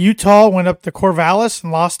Kentucky. Utah went up to Corvallis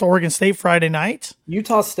and lost to Oregon State Friday night.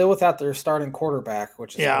 Utah's still without their starting quarterback,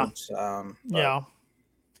 which is USC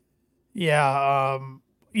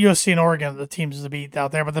and Oregon, the teams to beat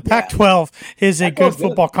out there. But the Pac-12 is a good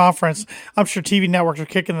football conference. I'm sure TV networks are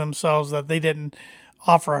kicking themselves that they didn't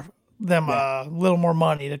offer them a little more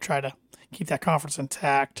money to try to keep that conference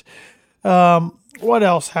intact. What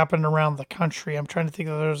else happened around the country? I'm trying to think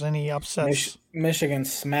if there's any upsets. Michigan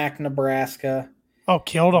smacked Nebraska. Oh,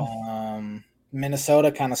 killed them.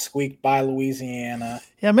 Minnesota kind of squeaked by Louisiana.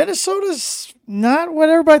 Yeah, Minnesota's not what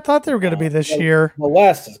everybody thought they were going to be this year. The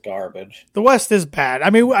West is garbage. The West is bad. I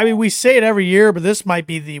mean, we say it every year, but this might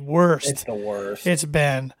be the worst. It's the worst. It's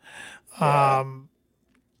been.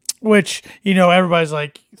 Which, everybody's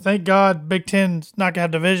like, thank God Big Ten's not going to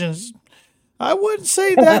have divisions. I wouldn't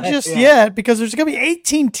say that just yet, because there's going to be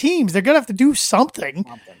 18 teams. They're going to have to do something.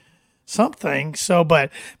 So,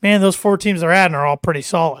 but, man, those 4 teams they're adding are all pretty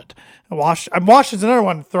solid. Washington's another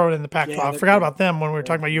one to throw it in the Pac-12. I forgot about them when we were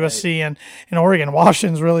talking about USC and Oregon.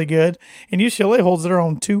 Washington's really good. And UCLA holds their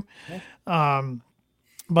own, too.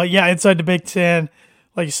 But, yeah, inside the Big Ten,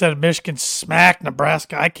 like you said, Michigan smacked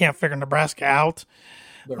Nebraska. I can't figure Nebraska out.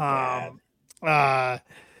 They're bad.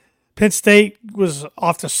 Penn State was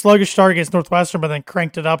off to a sluggish start against Northwestern, but then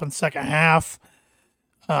cranked it up in the second half.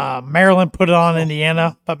 Maryland put it on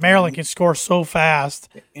Indiana, but Maryland can score so fast.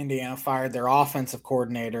 Indiana fired their offensive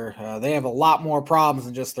coordinator. They have a lot more problems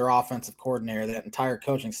than just their offensive coordinator. That entire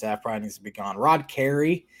coaching staff probably needs to be gone. Rod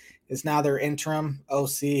Carey is now their interim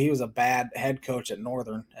OC. He was a bad head coach at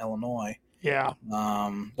Northern Illinois. Yeah.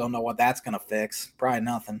 Don't know what that's going to fix. Probably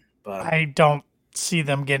nothing. But I don't see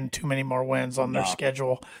them getting too many more wins on their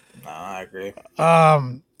schedule. No, I agree.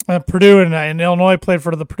 Purdue and Illinois played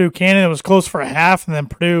for the Purdue Cannon. It was close for a half, and then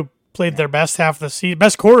Purdue played their best half of the season,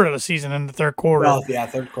 best quarter of the season in the third quarter. Well, yeah,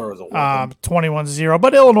 third quarter was a 21-0.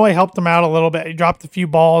 But Illinois helped them out a little bit. He dropped a few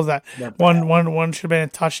balls that one should have been a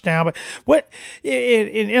touchdown. But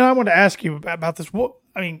and I want to ask you about this.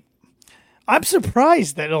 I'm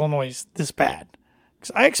surprised that Illinois is this bad,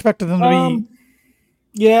 because I expected them to be.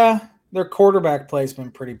 Yeah, their quarterback play's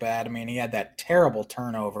been pretty bad. I mean, he had that terrible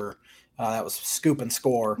turnover. That was scoop and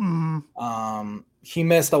score. Mm-hmm. He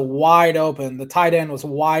missed a wide open. The tight end was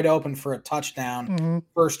wide open for a touchdown.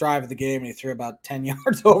 First drive of the game, and he threw about 10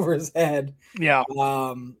 yards over his head. Yeah.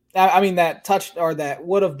 That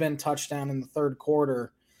would have been touchdown in the third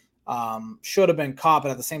quarter. Should have been caught,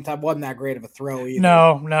 but at the same time, wasn't that great of a throw either.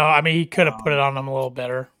 No. I mean, he could have put it on them a little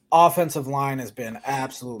better. Offensive line has been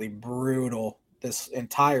absolutely brutal this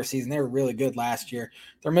entire season. They were really good last year.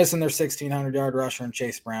 They're missing their 1,600-yard rusher and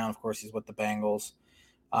Chase Brown. Of course, he's with the Bengals.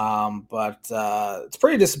 But it's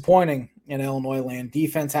pretty disappointing in Illinois land.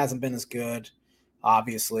 Defense hasn't been as good,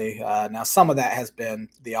 obviously. Now, some of that has been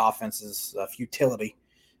the offense's futility.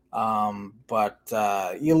 But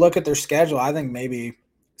you look at their schedule, I think maybe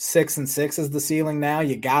 6-6 is the ceiling now.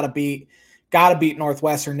 You got to beat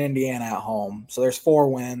Northwestern Indiana at home. So there's 4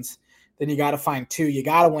 wins. Then you got to find 2. You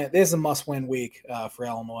got to win. This is a must-win week for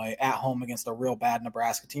Illinois at home against a real bad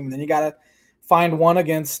Nebraska team. And then you got to find 1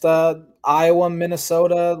 against Iowa,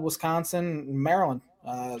 Minnesota, Wisconsin, Maryland.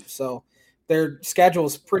 So their schedule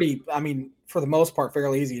is pretty, for the most part,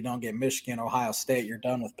 fairly easy. You don't get Michigan, Ohio State. You're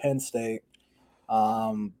done with Penn State.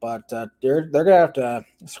 But they're going to have to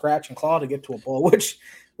scratch and claw to get to a bowl,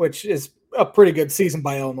 which is a pretty good season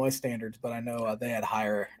by Illinois standards. But I know they had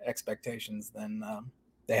higher expectations than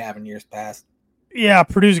they have in years past. Yeah,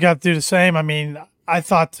 Purdue's got to do the same. I mean, I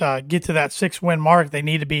thought get to that 6-win mark, they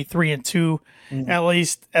need to be 3-2 at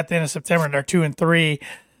least at the end of September. And they're 2-3.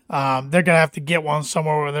 They're going to have to get one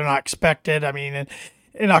somewhere where they're not expected. I mean,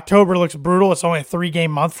 in October it looks brutal. It's only a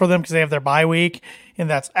 3-game month for them because they have their bye week, and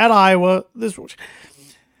that's at Iowa. That's the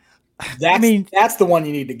one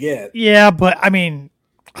you need to get. Yeah, but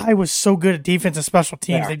Iowa's so good at defense and special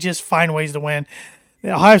teams. They just find ways to win.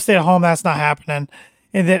 Ohio State at home, that's not happening.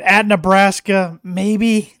 And then at Nebraska,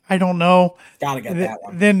 maybe, I don't know. Got to get that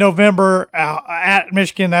one. Then November at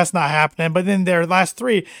Michigan, that's not happening. But then their last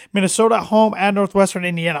 3, Minnesota at home, at Northwestern,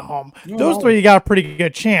 Indiana at home. Those 3, you got a pretty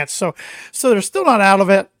good chance. So they're still not out of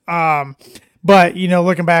it. But,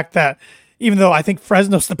 looking back, that even though I think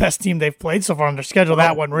Fresno's the best team they've played so far on their schedule,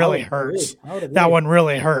 that one really hurts. That one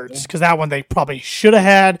really hurts because that one they probably should have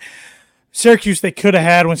had. Syracuse they could have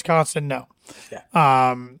had. Wisconsin, no.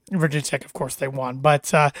 Yeah. Virginia Tech, of course, they won.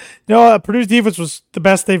 But Purdue's defense was the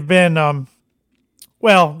best they've been.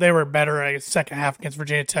 They were better in the second half against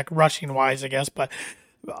Virginia Tech, rushing-wise, I guess. But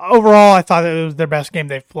overall, I thought it was their best game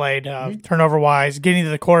they've played, turnover-wise. Getting to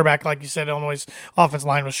the quarterback, like you said, Illinois' offensive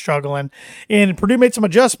line was struggling. And Purdue made some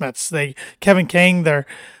adjustments. Kevin King, their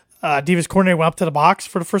defense coordinator, went up to the box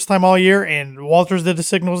for the first time all year, and Walters did the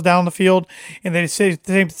signals down the field. And they say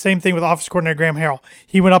the same thing with offensive coordinator Graham Harrell.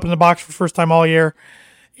 He went up in the box for the first time all year,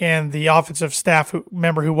 and the offensive staff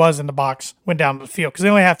member who was in the box went down to the field because they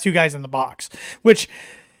only have 2 guys in the box, which,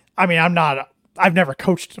 I've never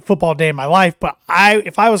coached a football day in my life, but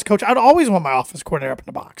if I was a coach, I'd always want my offense coordinator up in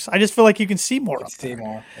the box. I just feel like you can see more up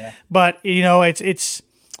there. Yeah. But, it's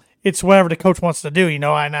it's whatever the coach wants to do, and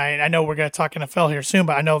I know we're going to talk NFL here soon,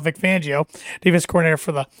 but I know Vic Fangio, defense coordinator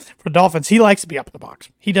for the Dolphins, he likes to be up in the box.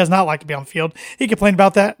 He does not like to be on the field. He complained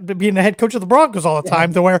about that being the head coach of the Broncos all the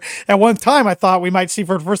time, to where at one time I thought we might see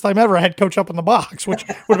for the first time ever a head coach up in the box, which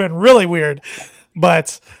would have been really weird.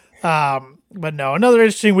 But no, another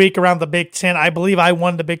interesting week around the Big Ten. I believe I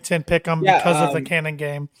won the Big Ten pick 'em because of the Cannon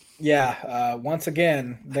game. Yeah, once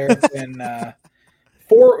again, there's been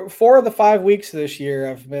four of the 5 weeks this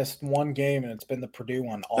year I've missed one game, and it's been the Purdue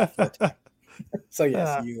one all 4 times. So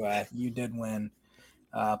yes, you did win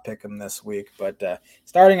pick 'em this week, but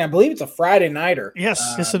starting, I believe it's a Friday nighter.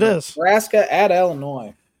 Yes, it is. Nebraska at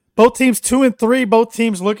Illinois. Both teams 2-3. Both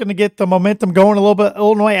teams looking to get the momentum going a little bit.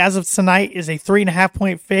 Illinois, as of tonight, is a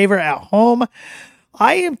 3.5-point favorite at home.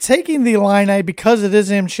 I am taking the Illini because it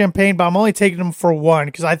is in Champaign, but I'm only taking them for 1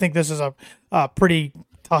 because I think this is a pretty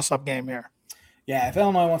toss-up game here. Yeah, if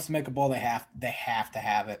Illinois wants to make a bowl, they have to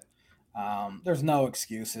have it. There's no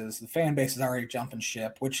excuses. The fan base is already jumping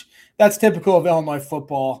ship, which that's typical of Illinois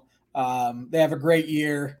football. They have a great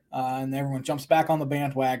year, and everyone jumps back on the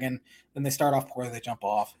bandwagon. Then they start off poorly, they jump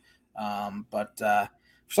off. But for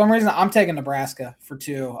some reason, I'm taking Nebraska for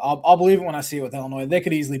 2. I'll believe it when I see it with Illinois. They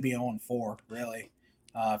could easily be 0-4, really,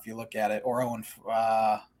 if you look at it, or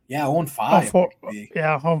 0-5.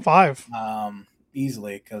 0-5.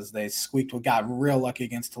 Easily, because they got real lucky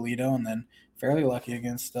against Toledo and then fairly lucky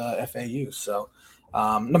against FAU. So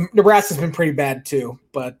Nebraska's been pretty bad too,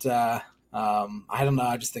 but I don't know.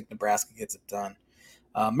 I just think Nebraska gets it done.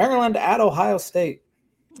 Maryland at Ohio State.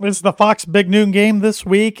 This is the Fox Big Noon game this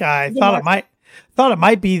week. I thought it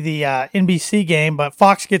might be the NBC game, but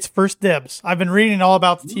Fox gets first dibs. I've been reading all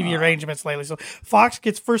about the TV arrangements lately, so Fox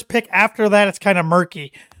gets first pick. After that, it's kind of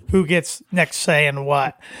murky who gets next say and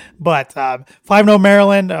what. But 5-0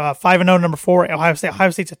 Maryland, 5-0 number 4 Ohio State. Ohio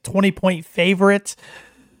State's a 20-point favorite.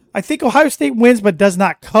 I think Ohio State wins but does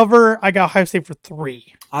not cover. I got Ohio State for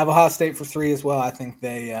 3. I have Ohio State for 3 as well. I think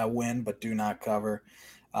they win but do not cover.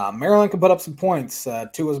 Maryland can put up some points.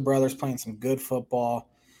 Tua's brothers playing some good football.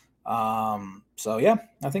 So, yeah,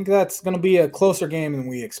 I think that's going to be a closer game than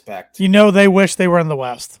we expect. They wish they were in the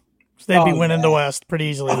West. So they'd be winning the West pretty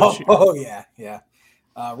easily this year. Oh, yeah.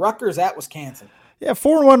 Rutgers at Wisconsin. Yeah,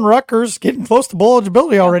 4-1 Rutgers, getting close to bowl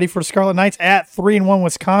eligibility already for Scarlet Knights at 3-1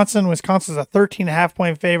 Wisconsin. Wisconsin's a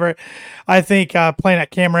 13.5-point favorite. I think playing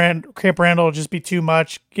at Camp Randall will just be too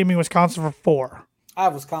much. Give me Wisconsin for 4. I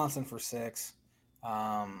have Wisconsin for 6.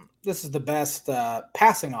 This is the best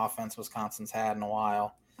passing offense Wisconsin's had in a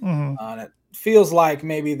while. Mm-hmm. And it feels like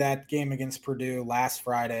maybe that game against Purdue last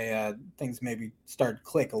Friday, things maybe started to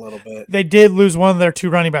click a little bit. They did lose one of their 2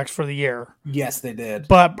 running backs for the year. Yes, they did.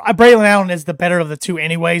 But Braylon Allen is the better of the 2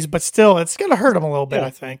 anyways, but still, it's going to hurt him a little bit, I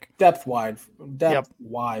think. Depth-wise,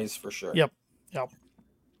 for sure. Yep.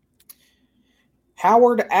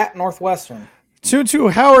 Howard at Northwestern.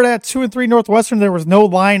 2-2 Howard at 2-3 Northwestern. There was no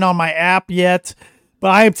line on my app yet, but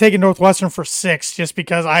I am taking Northwestern for 6 just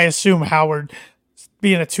because I assume Howard,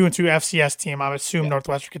 being a 2-2 FCS team, I assume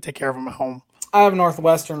Northwestern could take care of them at home. I have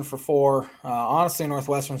Northwestern for 4. Honestly,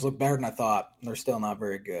 Northwestern's look better than I thought. They're still not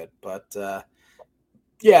very good. But,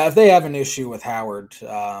 if they have an issue with Howard,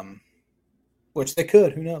 which they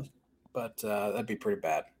could, who knows? But that'd be pretty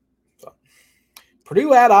bad. So,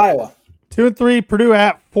 Purdue at Iowa. 2-3 Purdue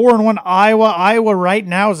at 4-1 Iowa. Iowa right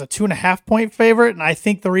now is a 2.5-point favorite, and I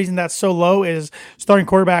think the reason that's so low is starting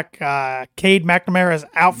quarterback Cade McNamara is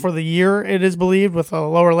out for the year. It is believed with a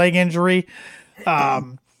lower leg injury.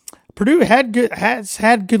 Purdue has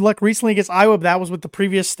had good luck recently against Iowa, but that was with the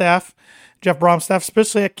previous staff, Jeff Brom's staff,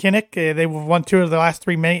 especially at Kinnick. They won 2 of the last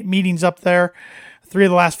 3 meetings up there, 3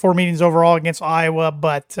 of the last 4 meetings overall against Iowa.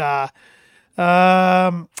 But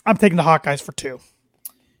I'm taking the Hawkeyes for 2.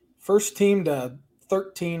 First team to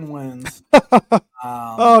 13 wins.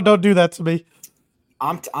 Don't do that to me.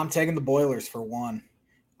 I'm taking the Boilers for 1.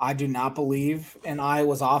 I do not believe in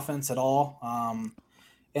Iowa's offense at all.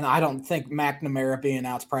 And I don't think McNamara being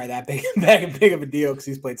out is probably that big of a deal because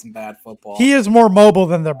he's played some bad football. He is more mobile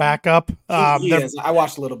than their backup. He is. I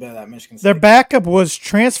watched a little bit of that Michigan State. Their backup was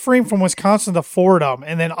transferring from Wisconsin to Fordham,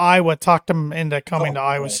 and then Iowa talked him into coming to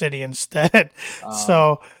Iowa City instead.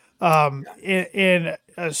 In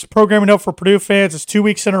programming note for Purdue fans, it's 2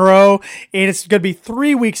 weeks in a row, and it's going to be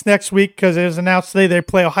 3 weeks next week because it was announced today they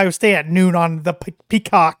play Ohio State at noon on the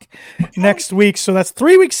Peacock next week. So that's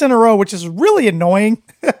 3 weeks in a row, which is really annoying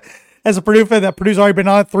as a Purdue fan that Purdue's already been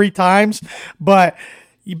on it 3 times. But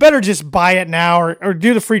you better just buy it now or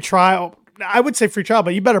do the free trial. I would say free trial,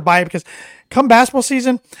 but you better buy it because come basketball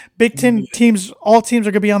season, Big Ten teams, all teams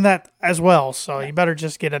are going to be on that as well. So you better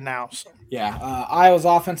just get it now. So. Yeah, Iowa's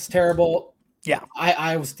offense is terrible. Yeah.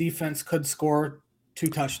 Iowa's defense could score 2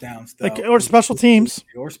 touchdowns, though. Or special teams.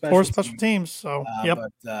 Or special teams. So, yep.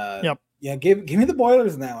 But, yeah, give me the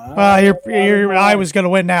Boilers now. I was going to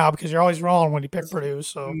win now because you're always wrong when you pick Purdue.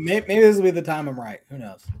 So maybe this will be the time I'm right. Who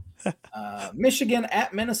knows? Michigan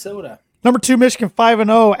at Minnesota. Number 2, Michigan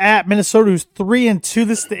 5-0 at Minnesota, who's 3-2.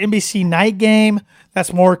 This is the NBC night game.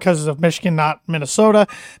 That's more because of Michigan, not Minnesota.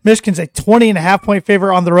 Michigan's a 20.5-point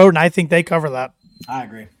favorite on the road, and I think they cover that. I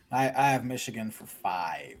agree. I have Michigan for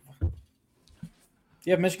 5.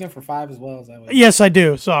 You have Michigan for 5 as well? Is that what Yes, I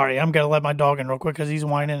do. Sorry. I'm going to let my dog in real quick because he's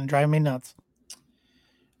whining and driving me nuts.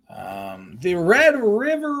 The Red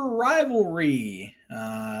River Rivalry,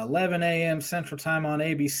 11 a.m. Central Time on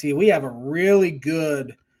ABC. We have a really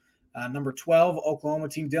good number 12 Oklahoma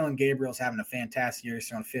team. Dylan Gabriel's having a fantastic year. He's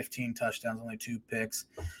thrown 15 touchdowns, only 2 picks.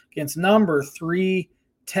 Against number 3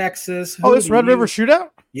 Texas. This Red River shootout?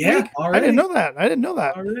 Yeah, already. I didn't know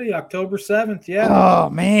that. Already, October 7th, yeah. Oh,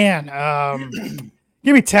 man.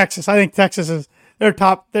 Give me Texas. I think Texas is they're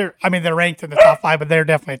ranked in the top 5, but they're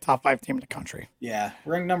definitely a top 5 team in the country. Yeah,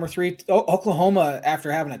 ranked number 3. Oklahoma,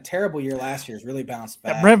 after having a terrible year last year, has really bounced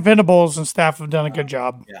back. Brent Venables and staff have done a good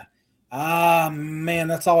job. Yeah. Man,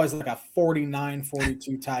 that's always like a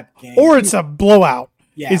 49-42 type game. Or it's a blowout.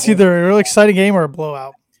 Yeah, it's either a really exciting game or a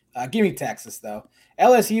blowout. Give me Texas, though.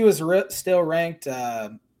 LSU is still ranked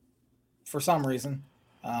for some reason.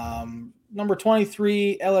 Number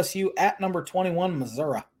 23, LSU at number 21,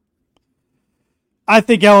 Missouri. I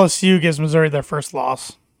think LSU gives Missouri their first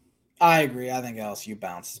loss. I agree. I think LSU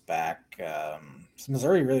bounces back. Has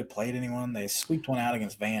Missouri really played anyone? They squeaked one out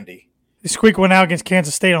against Vandy. They squeaked one out against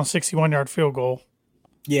Kansas State on a 61-yard field goal.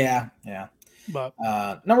 Yeah. But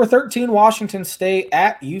number 13, Washington State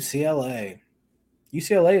at UCLA.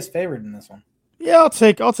 UCLA is favored in this one. Yeah, I'll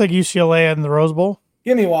take UCLA in the Rose Bowl.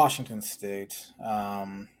 Give me Washington State.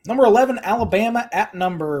 Number 11, Alabama at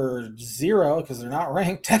number 0 because they're not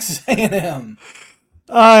ranked. Texas A&M.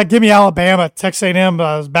 Give me Alabama. Texas A&M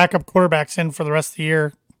backup quarterback's in for the rest of the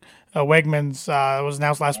year. Wegmans was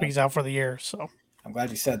announced last week he's out for the year. So I'm glad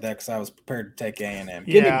you said that because I was prepared to take A&M.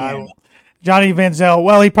 Give me Bama. Johnny Manziel.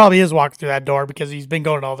 Well, he probably is walking through that door because he's been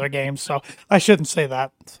going to all their games. So I shouldn't say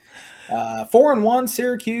that. 4-1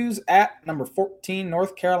 Syracuse at number 14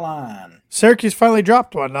 North Carolina. Syracuse finally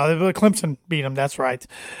dropped one. Clemson beat them. That's right.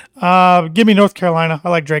 Give me North Carolina. I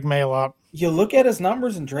like Drake May a lot. You look at his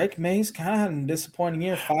numbers, and Drake May's kind of had a disappointing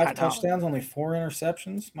year. 5 touchdowns, only 4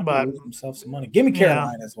 interceptions. Might lose himself some money. Give me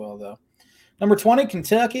Carolina as well, though. Number 20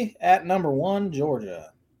 Kentucky at number 1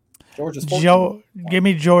 Georgia. Georgia's 14. Give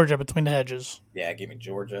me Georgia between the hedges. Yeah, give me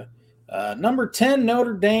Georgia. Number 10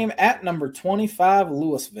 Notre Dame at number 25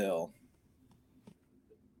 Louisville.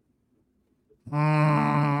 Don't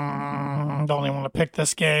even want to pick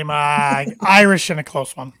this game. Irish in a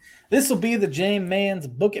close one. This will be the James Mann's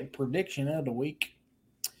Book It prediction of the week.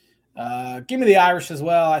 Give me the Irish as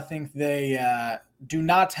well. I think they do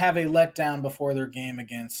not have a letdown before their game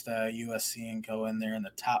against USC and go in there in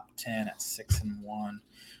the top 10 at 6-1.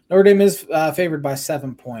 Notre Dame is favored by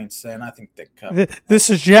 7 points, and I think they cover. This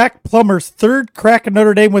is Jack Plummer's third crack at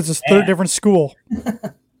Notre Dame with his third different school.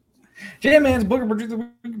 J-Man's Booker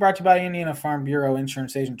brought to you by Indiana Farm Bureau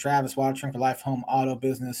Insurance Agent Travis Watering for life, home, auto,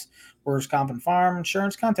 business, workers' comp, and farm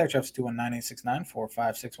insurance. Contact Travis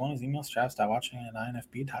 219-869-4561. His email is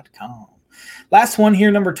travis.watering@infb.com. Last one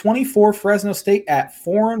here, number 24, Fresno State at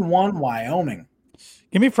 4-1 Wyoming.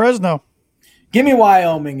 Give me Fresno. Give me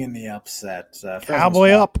Wyoming in the upset.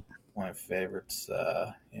 Cowboy up. One of my favorites.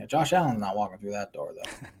 Josh Allen's not walking through that door, though.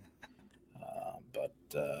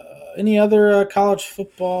 Any other college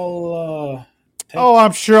football?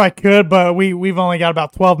 I'm sure I could, but we've only got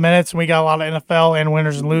about 12 minutes, and we got a lot of NFL and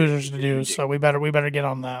winners and losers to do, so we better get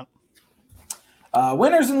on that.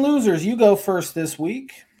 Winners and losers, you go first this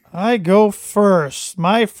week. I go first.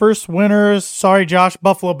 My first winners, sorry, Josh,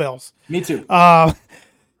 Buffalo Bills. Me too.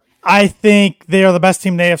 I think they are the best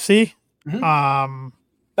team in the AFC. Mm-hmm.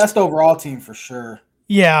 Best overall team for sure.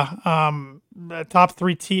 Yeah. The top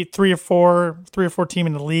three or four team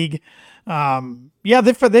in the league.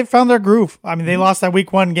 They've found their groove. I mean, they lost that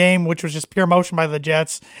week 1 game, which was just pure motion by the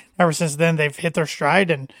Jets. Ever since then, they've hit their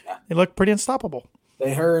stride, and they look pretty unstoppable.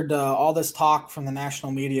 They heard all this talk from the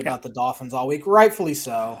national media about the Dolphins all week, rightfully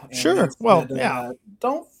so. And sure.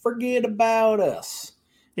 Don't forget about us.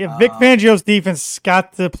 Yeah, Vic Fangio's defense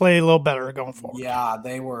got to play a little better going forward. Yeah,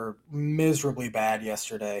 they were miserably bad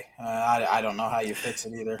yesterday. I don't know how you fix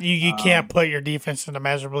it either. You can't put your defense in a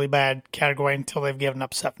miserably bad category until they've given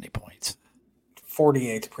up 70 points.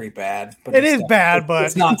 48 is pretty bad. But it is bad, but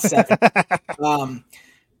it's not 7.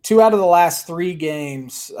 2 out of the last 3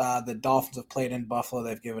 games the Dolphins have played in Buffalo,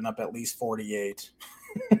 they've given up at least 48.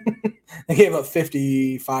 They gave up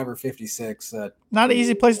 55 or 56. Not an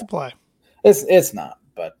easy place to play. It's not,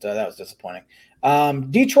 but that was disappointing.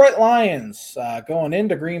 Detroit Lions going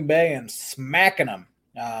into Green Bay and smacking them.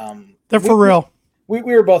 They're for real. We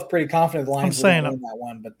were both pretty confident the Lions were going to saying win that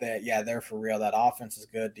one, but they're for real. That offense is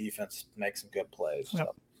good. Defense makes some good plays. Yep.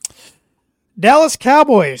 So. Dallas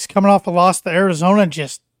Cowboys coming off a loss to Arizona,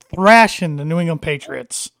 just thrashing the New England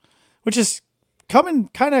Patriots, which is kind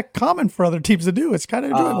of common for other teams to do. It's kind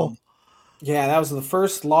of enjoyable. Yeah, that was the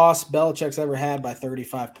first loss Belichick's ever had by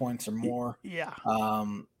 35 points or more. Yeah.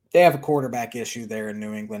 They have a quarterback issue there in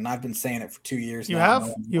New England. I've been saying it for 2 years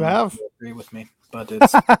now. You have? Agree with me, but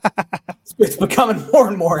it's becoming more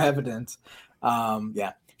and more evident.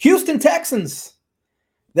 Houston Texans.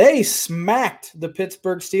 They smacked the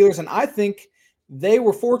Pittsburgh Steelers, and I think they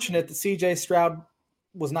were fortunate that C.J. Stroud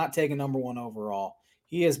was not taken number 1 overall.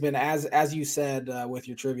 He has been, as you said with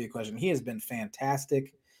your trivia question, he has been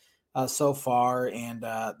fantastic so far, and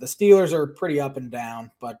the Steelers are pretty up and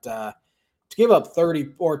down. But to give up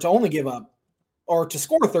 30, or to only give up, or to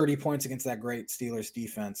score 30 points against that great Steelers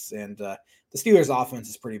defense, and the Steelers offense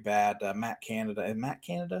is pretty bad. Matt Canada,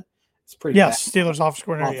 it's pretty bad. Steelers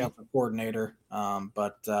offensive coordinator.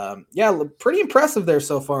 Pretty impressive there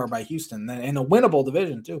so far by Houston, in a winnable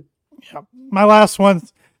division too. Yeah, my last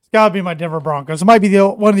one's got to be my Denver Broncos. It might be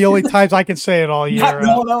one of the only times I can say it all year. Not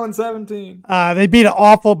going 0-17. They beat an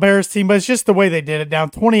awful Bears team, but it's just the way they did it. Down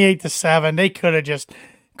 28-7, they could have just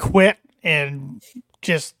quit and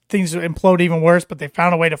just things implode even worse. But they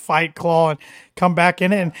found a way to fight, claw, and come back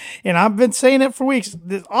in it. And I've been saying it for weeks.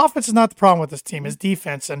 The offense is not the problem with this team; it's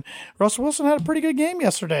defense. And Russell Wilson had a pretty good game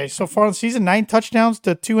yesterday. So far in the season, 9 touchdowns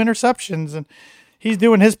to 2 interceptions, and he's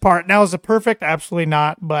doing his part. Now, is it perfect? Absolutely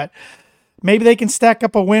not. But maybe they can stack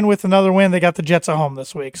up a win with another win. They got the Jets at home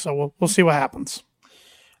this week, so we'll see what happens.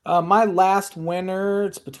 My last winner,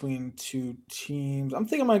 it's between 2 teams. I'm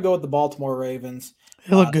thinking I'm going to go with the Baltimore Ravens.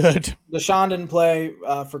 They look good. Deshaun didn't play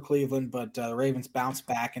for Cleveland, but the Ravens bounced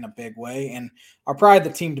back in a big way and are probably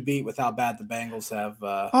the team to beat with how bad the Bengals have.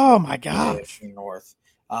 Oh, my gosh. North.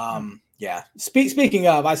 Speaking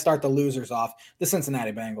of, I start the losers off, the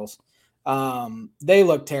Cincinnati Bengals. They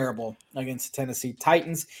look terrible against the Tennessee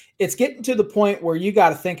Titans. It's getting to the point where you got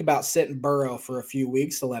to think about sitting Burrow for a few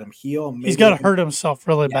weeks to let him heal. He's got to hurt himself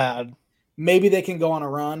really bad. Maybe they can go on a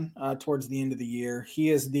run towards the end of the year. He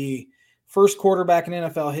is the first quarterback in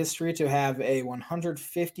NFL history to have a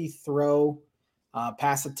 150 throw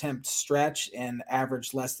pass attempt stretch and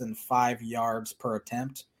average less than 5 yards per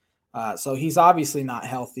attempt. So he's obviously not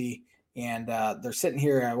healthy, and they're sitting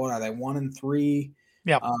here at, what are they, 1-3?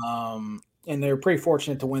 Yeah. And they're pretty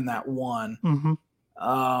fortunate to win that one.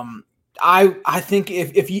 Mm-hmm. I think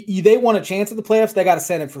if they want a chance at the playoffs, they got to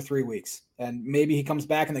send him for 3 weeks, and maybe he comes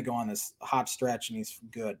back and they go on this hot stretch and he's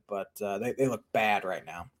good. But they look bad right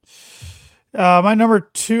now. My number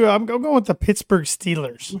 2, I'm going with the Pittsburgh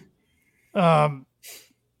Steelers. I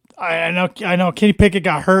know Kenny Pickett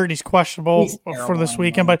got hurt. He's questionable for this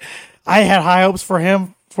weekend, but I had high hopes for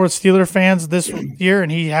him for Steeler fans this year,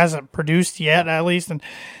 and he hasn't produced yet, at least. And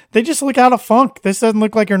they just look out of funk. This doesn't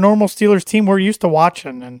look like your normal Steelers team we're used to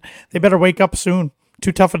watching, and they better wake up soon.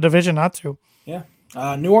 Too tough a division not to. Yeah.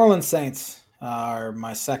 New Orleans Saints are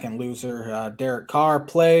my second loser. Derek Carr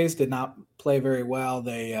did not play very well.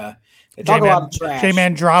 They talk a lot of trash.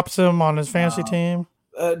 J-Man drops him on his fantasy team.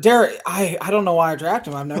 Derek, I don't know why I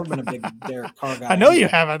drafted him. I've never been a big Derek Carr guy. I know you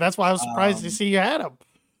haven't. That's why I was surprised to see you had him.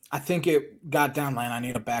 I think it got down, man. I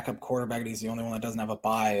need a backup quarterback. And he's the only one that doesn't have a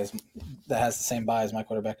bye that has the same bye as my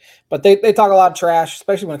quarterback. But they talk a lot of trash,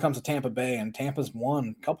 especially when it comes to Tampa Bay. And Tampa's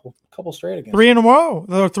won a couple straight against 3 in a row.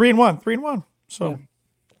 They're 3-1. So,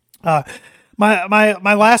 yeah.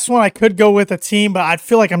 My last one, I could go with a team, but I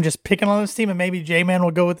feel like I'm just picking on this team, and maybe J-Man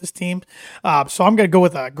will go with this team. So I'm going to go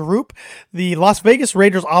with a group. The Las Vegas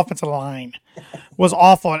Raiders offensive line was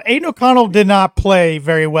awful. And Aiden O'Connell did not play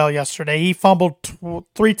very well yesterday. He fumbled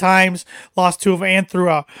 3 times, lost 2 of them, and threw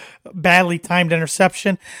a badly timed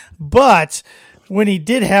interception. But when he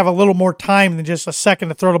did have a little more time than just a second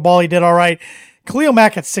to throw the ball, he did all right. Khalil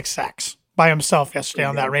Mack had 6 sacks by himself yesterday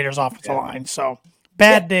on that Raiders offensive line. So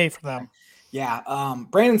bad day for them. Yeah,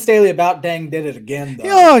 Brandon Staley about dang did it again,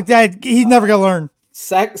 though. He's never going to learn.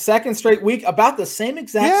 Second straight week, about the same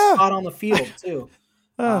exact spot on the field, too.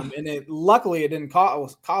 And luckily it didn't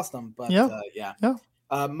cost them. But,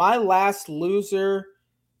 my last loser,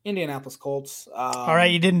 Indianapolis Colts. All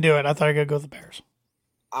right, you didn't do it. I thought you were going to go with the Bears.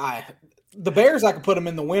 The Bears, I could put them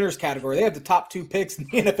in the winners category. They have the top 2 picks in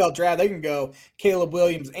the NFL draft. They can go Caleb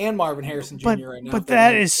Williams and Marvin Harrison Jr. right now. But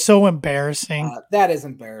that is so embarrassing. That is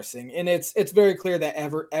embarrassing, and it's very clear that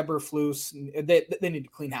Eberflus they need to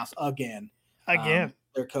clean house again.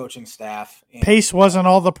 Their coaching staff pace wasn't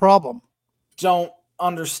all the problem. Don't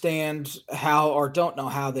understand how or don't know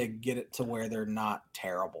how they get it to where they're not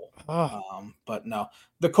terrible. But no,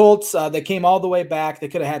 the Colts, they came all the way back. They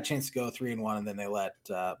could have had a chance to go 3-1, and then they let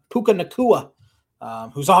Puka Nacua,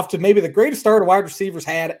 who's off to maybe the greatest start a wide receivers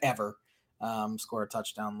had ever, score a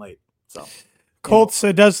touchdown late. So Colts,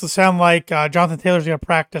 it does sound like Jonathan Taylor's going to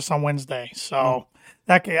practice on Wednesday. So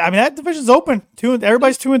that division's open.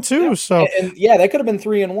 Everybody's 2-2. Yeah. So they could have been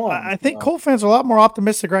 3-1. I think Colt fans are a lot more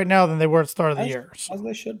optimistic right now than they were at the start of the year. So. As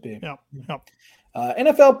they should be. Yep.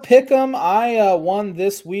 NFL Pick'em, I won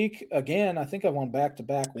this week again. I think I won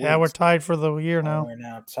back-to-back weeks. Yeah, we're tied for the year now. We're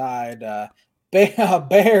now tied.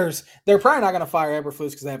 Bears, they're probably not going to fire Eberflus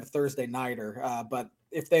because they have a Thursday nighter. But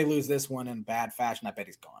if they lose this one in bad fashion, I bet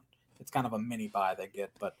he's gone. It's kind of a mini bye they get.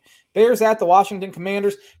 But Bears at the Washington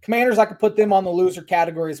Commanders. Commanders, I could put them on the loser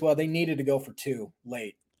category as well. They needed to go for 2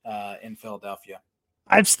 late in Philadelphia.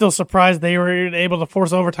 I'm still surprised they were able to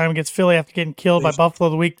force overtime against Philly after getting killed by Buffalo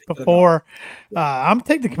the week before. I'm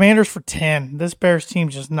taking the Commanders for 10. This Bears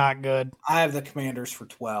team's just not good. I have the Commanders for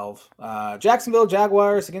 12. Jacksonville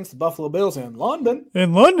Jaguars against the Buffalo Bills in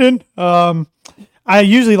London. I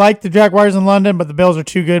usually like the Jaguars in London, but the Bills are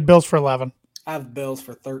too good. Bills for 11. I have the Bills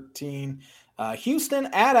for 13. Houston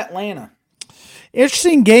at Atlanta.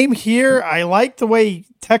 Interesting game here. I like the way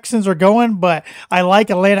Texans are going, but I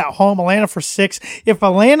like Atlanta at home. Atlanta for 6. If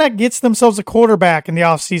Atlanta gets themselves a quarterback in the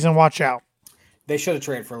offseason, watch out. They should have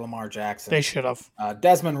traded for Lamar Jackson. They should have.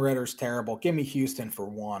 Desmond Ritter's terrible. Give me Houston for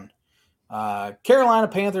 1. Carolina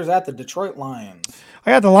Panthers at the Detroit Lions.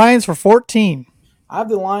 I got the Lions for 14. I have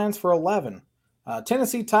the Lions for 11.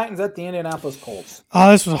 Tennessee Titans at the Indianapolis Colts.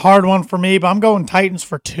 This was a hard one for me, but I'm going Titans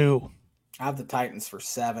for 2. I have the Titans for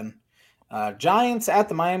 7. Giants at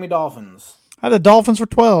the Miami Dolphins. I have the Dolphins for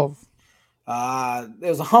 12. It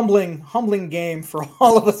was a humbling game for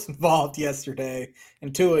all of us involved yesterday.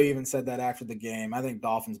 And Tua even said that after the game. I think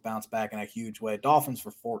Dolphins bounced back in a huge way. Dolphins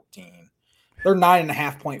for 14. They're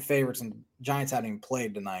 9.5-point favorites, and Giants haven't even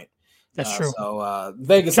played tonight. That's true. So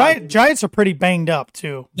Vegas Giants are pretty banged up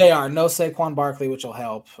too. They are. No Saquon Barkley, which will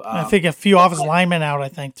help. I think a few offensive linemen out. I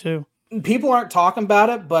think too. People aren't talking about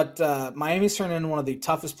it, but Miami's turned into one of the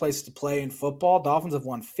toughest places to play in football. Dolphins have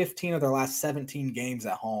won 15 of their last 17 games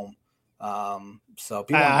at home. So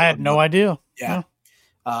I had no idea. Yeah.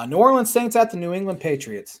 New Orleans Saints at the New England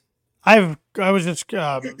Patriots. I was just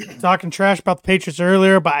talking trash about the Patriots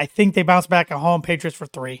earlier, but I think they bounce back at home. Patriots for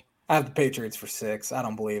 3. I have the Patriots for 6. I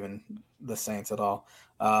don't believe in the Saints at all.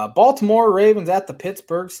 Baltimore Ravens at the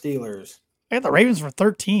Pittsburgh Steelers. I got the Ravens for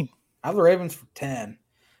 13. I have the Ravens for 10.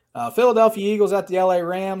 Philadelphia Eagles at the LA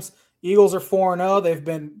Rams. Eagles are 4-0. They've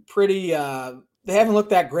been pretty they haven't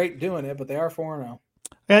looked that great doing it, but they are 4-0.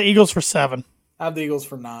 I got Eagles for 7. I have the Eagles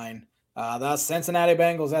for 9. The Cincinnati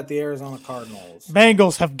Bengals at the Arizona Cardinals.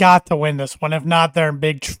 Bengals have got to win this one. If not, they're in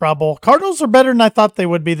big trouble. Cardinals are better than I thought they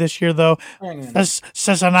would be this year, though.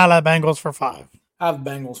 Cincinnati Bengals for 5. I have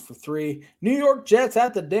Bengals for 3. New York Jets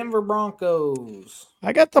at the Denver Broncos.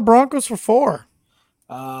 I got the Broncos for 4.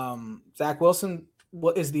 Zach Wilson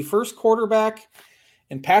is the first quarterback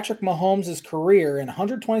in Patrick Mahomes' career in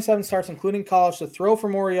 127 starts, including college, to throw for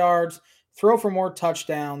more yards, throw for more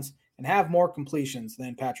touchdowns, and have more completions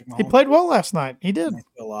than Patrick Mahomes. He played well last night. He did.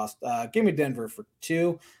 Still lost. Give me Denver for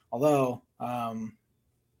 2, although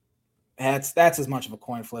that's as much of a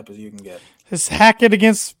coin flip as you can get. It's Hackett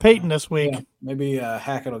against Peyton this week. Yeah, maybe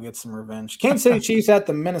Hackett will get some revenge. Kansas City Chiefs at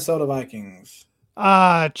the Minnesota Vikings.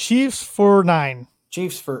 Chiefs for 9.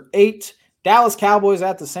 Chiefs for 8. Dallas Cowboys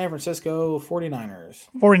at the San Francisco 49ers.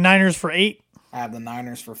 49ers for 8. I have the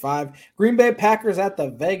Niners for 5. Green Bay Packers at the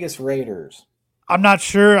Vegas Raiders. I'm not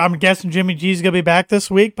sure. I'm guessing Jimmy G's going to be back this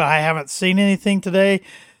week, but I haven't seen anything today.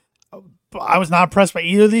 I was not impressed by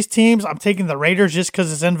either of these teams. I'm taking the Raiders just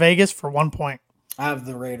because it's in Vegas for 1 point. I have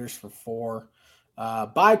the Raiders for 4.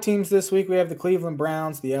 Bye teams this week, we have the Cleveland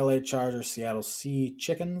Browns, the LA Chargers, Seattle Sea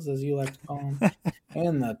Chickens, as you like to call them,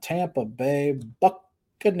 and the Tampa Bay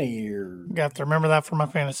Buccaneers. Got to remember that for my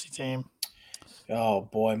fantasy team. Oh,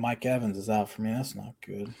 boy, Mike Evans is out for me. That's not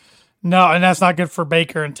good. No, and that's not good for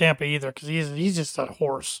Baker in Tampa either because he's just a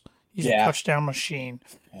horse. He's a touchdown machine.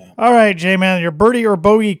 Yeah. All right, J-Man, your birdie or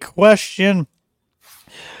bogey question.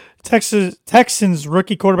 Texans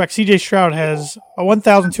rookie quarterback C.J. Stroud has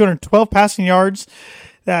 1,212 passing yards.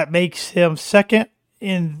 That makes him second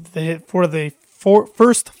for the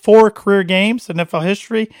first 4 career games in NFL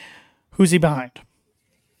history. Who's he behind?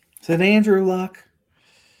 Is it Andrew Luck?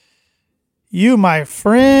 You, my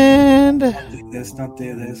friend, Don't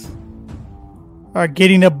do this. are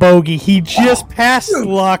getting a bogey. He just passed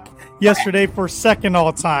Luck yesterday for second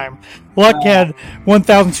all-time. Luck had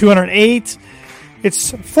 1,208.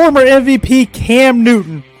 It's former MVP Cam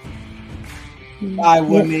Newton. I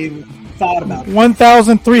wouldn't even thought about it.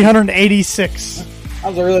 1,386. That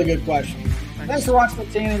was a really good question. Thanks for watching the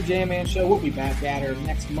Tan and J-Man Show. We'll be back at her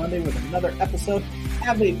next Monday with another episode.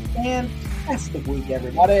 Have a fantastic week,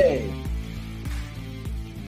 everybody.